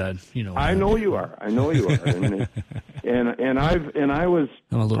guy, Todd. I know you are. And I was.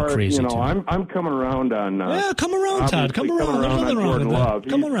 I'm a little crazy. Too. I'm coming around on. Come around, Todd. Come around. There's nothing wrong with that.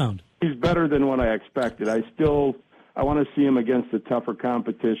 Come around. He's better than what I expected. I want to see him against a tougher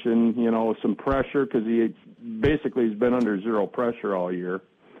competition. Some pressure because he's been under zero pressure all year.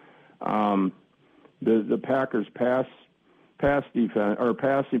 The Packers pass defense or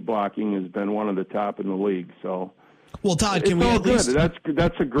passing blocking has been one of the top in the league. So, well, Todd, can we at least?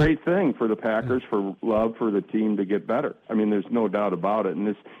 That's a great thing for the Packers, for Love, for the team to get better. I mean, there's no doubt about it. And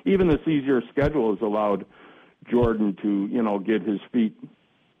this easier schedule has allowed Jordan to get his feet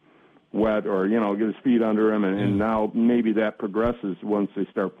wet or get his feet under him, and now maybe that progresses once they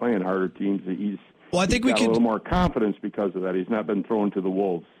start playing harder teams. I think we got a little more confidence because of that. He's not been thrown to the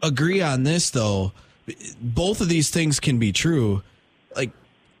wolves. Agree on this though. Both of these things can be true. Like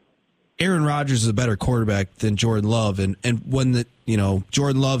Aaron Rodgers is a better quarterback than Jordan Love, and when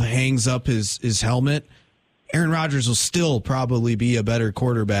Jordan Love hangs up his helmet, Aaron Rodgers will still probably be a better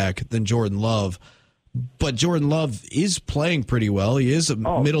quarterback than Jordan Love. But Jordan Love is playing pretty well. He is a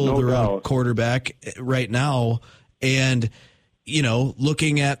middle of the road quarterback right now, and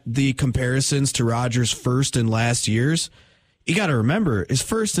looking at the comparisons to Rodgers' first and last years, you got to remember his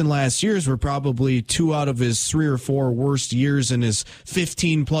first and last years were probably 2 out of his 3 or 4 worst years in his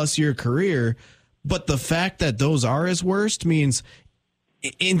 15-plus year career. But the fact that those are his worst means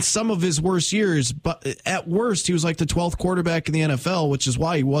in some of his worst years, but at worst, he was like the 12th quarterback in the NFL, which is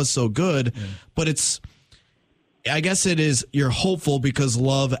why he was so good. Yeah. But I guess you're hopeful because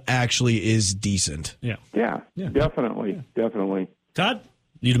Love actually is decent. Yeah, definitely. Todd,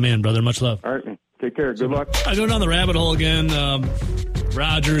 you the man, brother. Much love. All right. Take care. Good luck. I go down the rabbit hole again.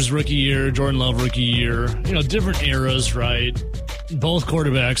 Rodgers, rookie year. Jordan Love, rookie year. Different eras, right? Both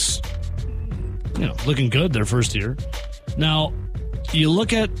quarterbacks, looking good their first year. Now, you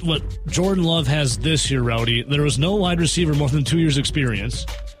look at what Jordan Love has this year, Rowdy. There was no wide receiver more than 2 years experience.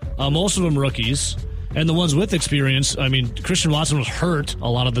 Most of them rookies. And the ones with experience, Christian Watson was hurt a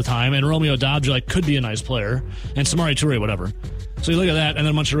lot of the time, and Romeo Doubs, could be a nice player, and Samori Toure, whatever. So you look at that, and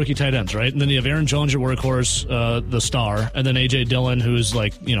then a bunch of rookie tight ends, right? And then you have Aaron Jones, your workhorse, the star, and then A.J. Dillon, who's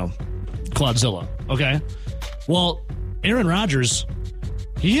Claudzilla, okay? Well, Aaron Rodgers,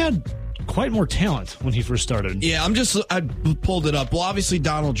 he had quite more talent when he first started. Yeah, I pulled it up. Well, obviously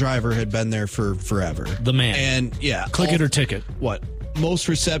Donald Driver had been there for forever. The man. And, yeah. Click it or ticket. What? Most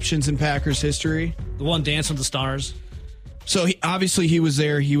receptions in Packers history? The one Dancing with the Stars. So, he was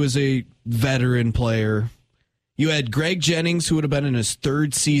there. He was a veteran player. You had Greg Jennings, who would have been in his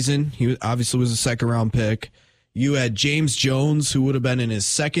 3rd season. He obviously was a second-round pick. You had James Jones, who would have been in his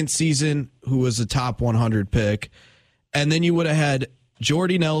 2nd season, who was a top 100 pick. And then you would have had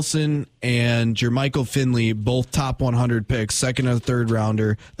Jordy Nelson and Jermichael Finley, both top 100 picks, 2nd or 3rd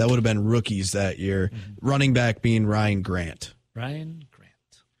rounder. That would have been rookies that year. Mm-hmm. Running back being Ryan Grant.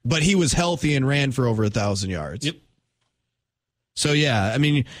 But he was healthy and ran for over 1,000 yards. Yep. So, yeah,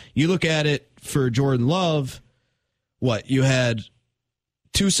 you look at it for Jordan Love, you had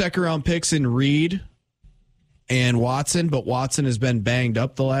 2 second-round picks in Reed and Watson, but Watson has been banged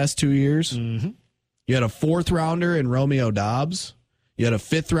up the last 2 years. Mm-hmm. You had a 4th rounder in Romeo Doubs. You had a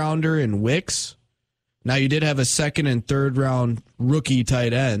 5th rounder in Wicks. Now, you did have a 2nd and 3rd round rookie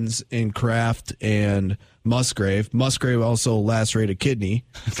tight ends in Kraft and Musgrave. Musgrave also lacerated kidney.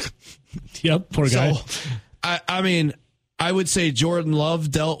 Yep, poor guy. So, I would say Jordan Love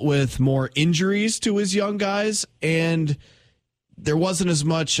dealt with more injuries to his young guys, and there wasn't as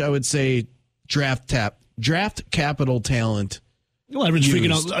much, I would say, draft capital talent. Well, everyone's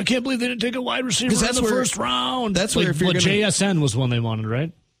freaking out. I can't believe they didn't take a wide receiver in the first round. That's where JSN was one they wanted,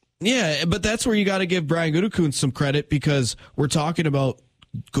 right? Yeah, but that's where you got to give Brian Gutekunst some credit, because we're talking about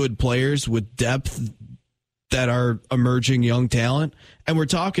good players with depth that are emerging young talent, and we're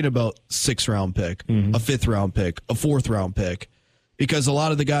talking about 6th-round pick, a 5th-round pick, a 4th-round pick, because a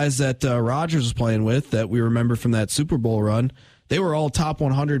lot of the guys that Rodgers was playing with that we remember from that Super Bowl run, they were all top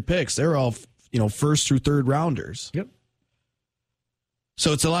 100 picks. They were all 1st through 3rd rounders. Yep.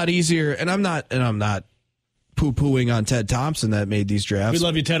 So it's a lot easier, and I'm not poo-pooing on Ted Thompson that made these drafts. We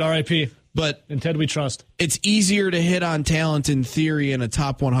love you, Ted. R.I.P. But and Ted, we trust. It's easier to hit on talent in theory in a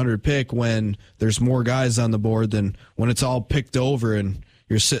top 100 pick when there's more guys on the board than when it's all picked over and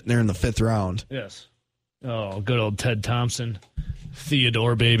you're sitting there in the 5th round. Yes. Oh, good old Ted Thompson.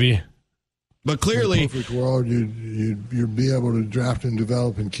 Theodore, baby. But clearly, in a perfect world, you'd be able to draft and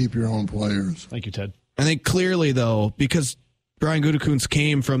develop and keep your own players. Thank you, Ted. I think clearly, though, because Brian Gutekunst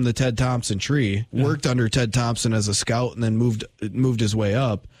came from the Ted Thompson tree, worked under Ted Thompson as a scout, and then moved his way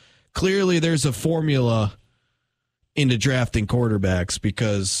up. Clearly, there's a formula into drafting quarterbacks,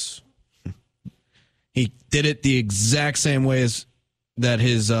 because he did it the exact same way as that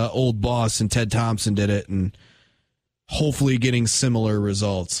his old boss and Ted Thompson did it, and hopefully getting similar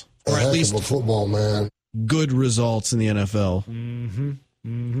results, or at least a football man, good results in the NFL. Mm-hmm.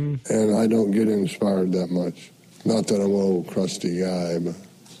 Mm-hmm. And I don't get inspired that much. Not that I'm an old crusty guy, but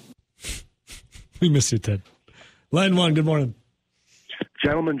we miss you, Ted. Line 1, good morning.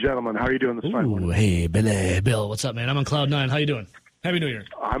 Gentlemen, how are you doing this fine morning? Hey, Bill, what's up, man? I'm on Cloud 9. How you doing? Happy New Year.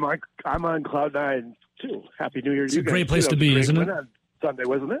 I'm on Cloud 9 too. Happy New Year to you guys. It's a great place to be, isn't it? On Sunday,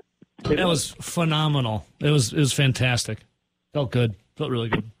 wasn't it? That was phenomenal. It was fantastic. Felt good. Felt really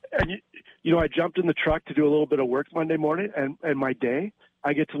good. And I jumped in the truck to do a little bit of work Monday morning, and my day,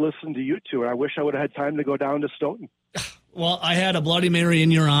 I get to listen to you two, and I wish I would have had time to go down to Stoughton. Well, I had a Bloody Mary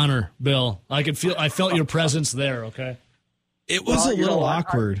in your honor, Bill. I felt your presence there. Okay. It was a little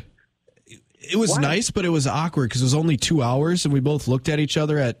awkward. It was nice, but it was awkward because it was only 2 hours, and we both looked at each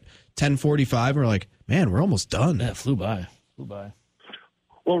other at 10:45, and we're like, man, we're almost done. Yeah, flew by.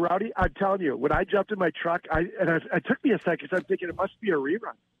 Well, Rowdy, I'm telling you, when I jumped in my truck, it took me a second because I'm thinking it must be a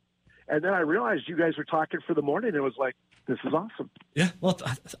rerun. And then I realized you guys were talking for the morning. And it was like, this is awesome. Yeah, well,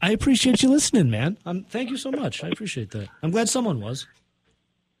 I appreciate you listening, man. Thank you so much. I appreciate that. I'm glad someone was.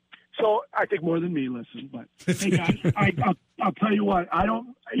 So I think more than me listened. But, hey, guys, I'll tell you what.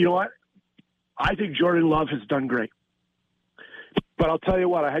 You know what? I think Jordan Love has done great. But I'll tell you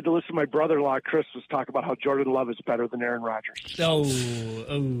what, I had to listen to my brother-in-law, Chris, talk about how Jordan Love is better than Aaron Rodgers. Oh.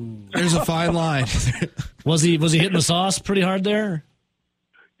 There's a fine line. Was he hitting the sauce pretty hard there?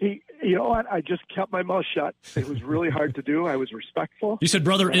 You know what? I just kept my mouth shut. It was really hard to do. I was respectful. You said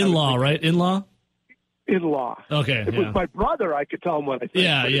brother-in-law, right? In-law? In-law. Okay. If it was my brother, I could tell him what I think.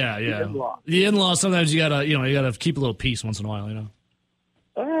 Yeah. In-law. The in-law, sometimes you gotta keep a little peace once in a while, you know.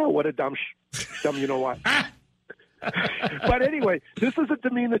 Oh, what a dumb you know what. But anyway, this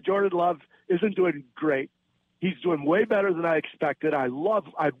doesn't mean that Jordan Love isn't doing great. He's doing way better than I expected. I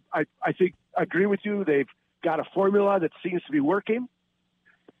think I agree with you. They've got a formula that seems to be working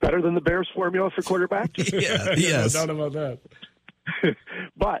better than the Bears formula for quarterbacks. Yeah, yes. No doubt about that.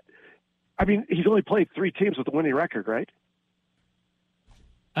 But I mean, he's only played 3 teams with a winning record, right?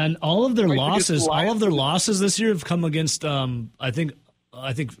 And all of their losses this year have come against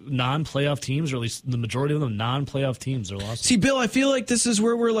I think non-playoff teams, or at least the majority of them non-playoff teams are lost. See, Bill, I feel like this is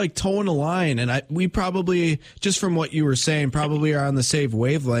where we're like towing a line, and we probably, just from what you were saying, probably are on the same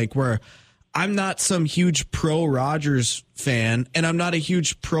wavelength, where I'm not some huge pro Rodgers fan, and I'm not a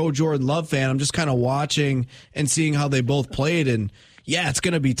huge pro Jordan Love fan. I'm just kind of watching and seeing how they both played, and yeah, it's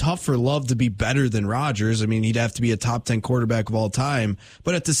going to be tough for Love to be better than Rodgers. I mean, he'd have to be a top 10 quarterback of all time,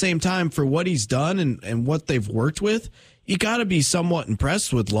 but at the same time, for what he's done and what they've worked with, you got to be somewhat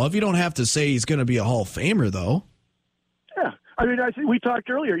impressed with Love. You don't have to say he's going to be a Hall of Famer, though. Yeah. I mean, I think we talked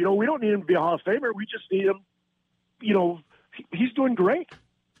earlier, we don't need him to be a Hall of Famer. We just need him, he's doing great.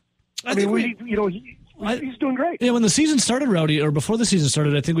 He's doing great. Yeah, when the season started, Rowdy, or before the season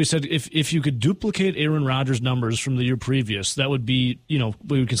started, I think we said if you could duplicate Aaron Rodgers' numbers from the year previous, that would be,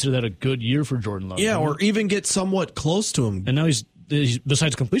 we would consider that a good year for Jordan Love. Yeah, or even get somewhat close to him. And now he's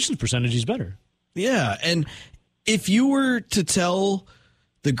besides completion percentage, he's better. Yeah, and if you were to tell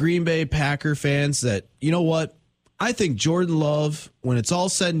the Green Bay Packer fans that, you know what, I think Jordan Love, when it's all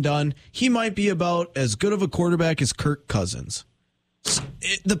said and done, he might be about as good of a quarterback as Kirk Cousins.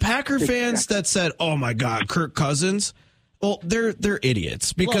 The Packer fans that said, oh my God, Kirk Cousins, well, they're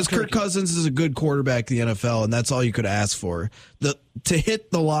idiots, because Kirk Cousins is a good quarterback in the NFL, and that's all you could ask for. To hit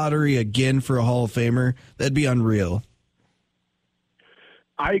the lottery again for a Hall of Famer, that'd be unreal.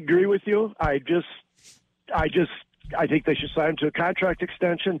 I agree with you. I think they should sign him to a contract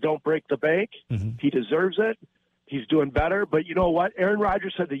extension. Don't break the bank. Mm-hmm. He deserves it. He's doing better. But you know what? Aaron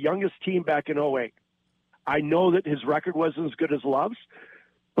Rodgers had the youngest team back in 2008. I know that his record wasn't as good as Love's,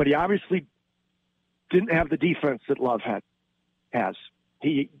 but he obviously didn't have the defense that Love has.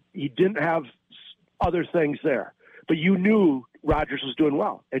 He didn't have other things there. But you knew Rodgers was doing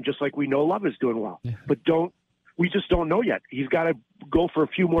well, and just like we know Love is doing well. Yeah. But we just don't know yet. He's got to go for a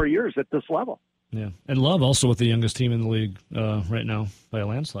few more years at this level. Yeah, and Love also with the youngest team in the league right now by a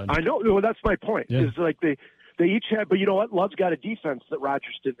landslide. I know. Well, that's my point. Yeah. Is like they each had, but you know what? Love's got a defense that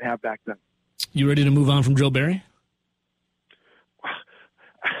Rodgers didn't have back then. You ready to move on from Joe Barry?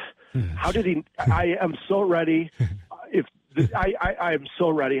 How did he? I am so ready. I am so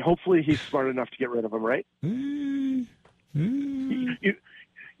ready. Hopefully, he's smart enough to get rid of him. Right? I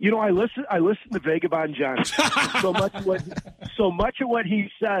listen to Vagabond John. So much of what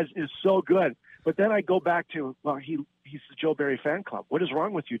he says is so good. But then I go back to, well, he's the Joe Barry fan club. What is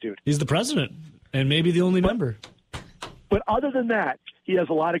wrong with you, dude? He's the president and maybe the only member. But other than that, he has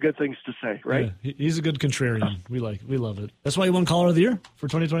a lot of good things to say, right? Yeah, he's a good contrarian. We love it. That's why he won Caller of the Year for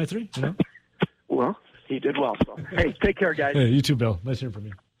 2023. Well, he did well. So, hey, take care, guys. Hey, you too, Bill. Nice hearing from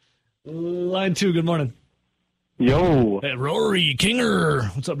you. Line 2, good morning. Yo. Hey, Rory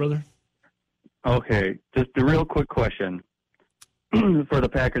Kinger. What's up, brother? Okay, just a real quick question for the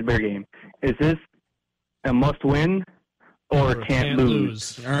Packers-Bear game. Is this a must-win or can't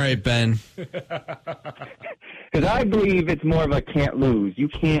lose? All right, Ben. Because I believe it's more of a can't lose. You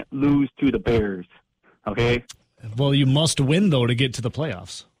can't lose to the Bears, okay? Well, you must win, though, to get to the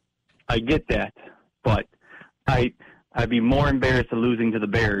playoffs. I get that, but I'd be more embarrassed of losing to the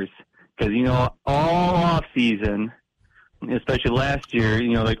Bears because, all offseason, especially last year,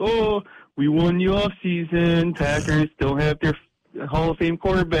 like, oh, we won the offseason. Packers don't have their Hall of Fame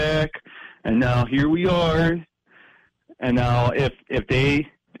quarterback, and now here we are. And now if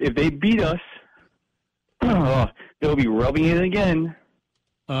if they beat us, they'll be rubbing it again.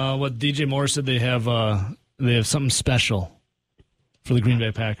 What DJ Moore said, they have something special for the Green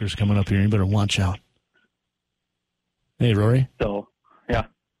Bay Packers coming up here. You better watch out. Hey, Rory. So, yeah.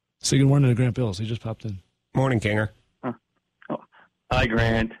 Say good morning to Grant Bills. He just popped in. Morning, Kinger. Hi,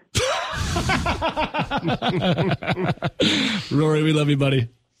 Grant. Rory, we love you, buddy.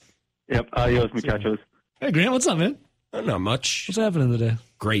 Yep. Adios, muchachos. Hey, Grant, what's up, man? Not much. What's happening today?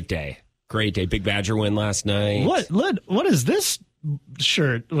 Great day. Big Badger win last night. What is this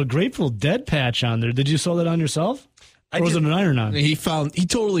shirt? A Grateful Dead patch on there. Did you sew that on yourself? Or was it an iron-on? He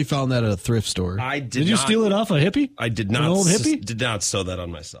totally found that at a thrift store. Did you steal it off a hippie? I did not. An old hippie? Did not sew that on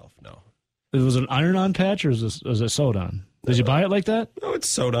myself, no. Was it an iron-on patch, or was it sewed on? Did you buy it like that? No, it's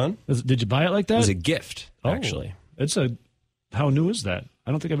sewed on. Did you buy it like that? It was a gift, actually. How new is that?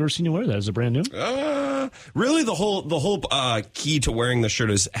 I don't think I've ever seen you wear that. Is it brand new? Really, the whole key to wearing the shirt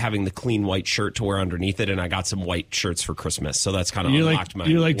is having the clean white shirt to wear underneath it, and I got some white shirts for Christmas, so that's kind of unlocked my.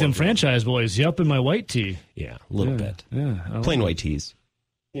 You're like them franchise boys. You up in my white tee? Yeah, a little bit. Yeah, plain white tees.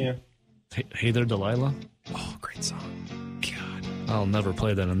 Yeah. Hey there, Delilah. Oh, great song. God, I'll never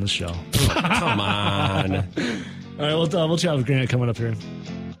play that on this show. Come on. All right, we'll chat with Grant coming up here.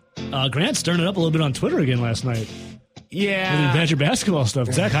 Grant stirring it up a little bit on Twitter again last night. Yeah. Badger basketball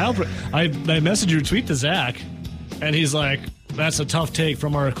stuff. Zach Heilprin. I messaged your tweet to Zach, and he's like, that's a tough take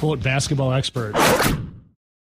from our, quote, basketball expert.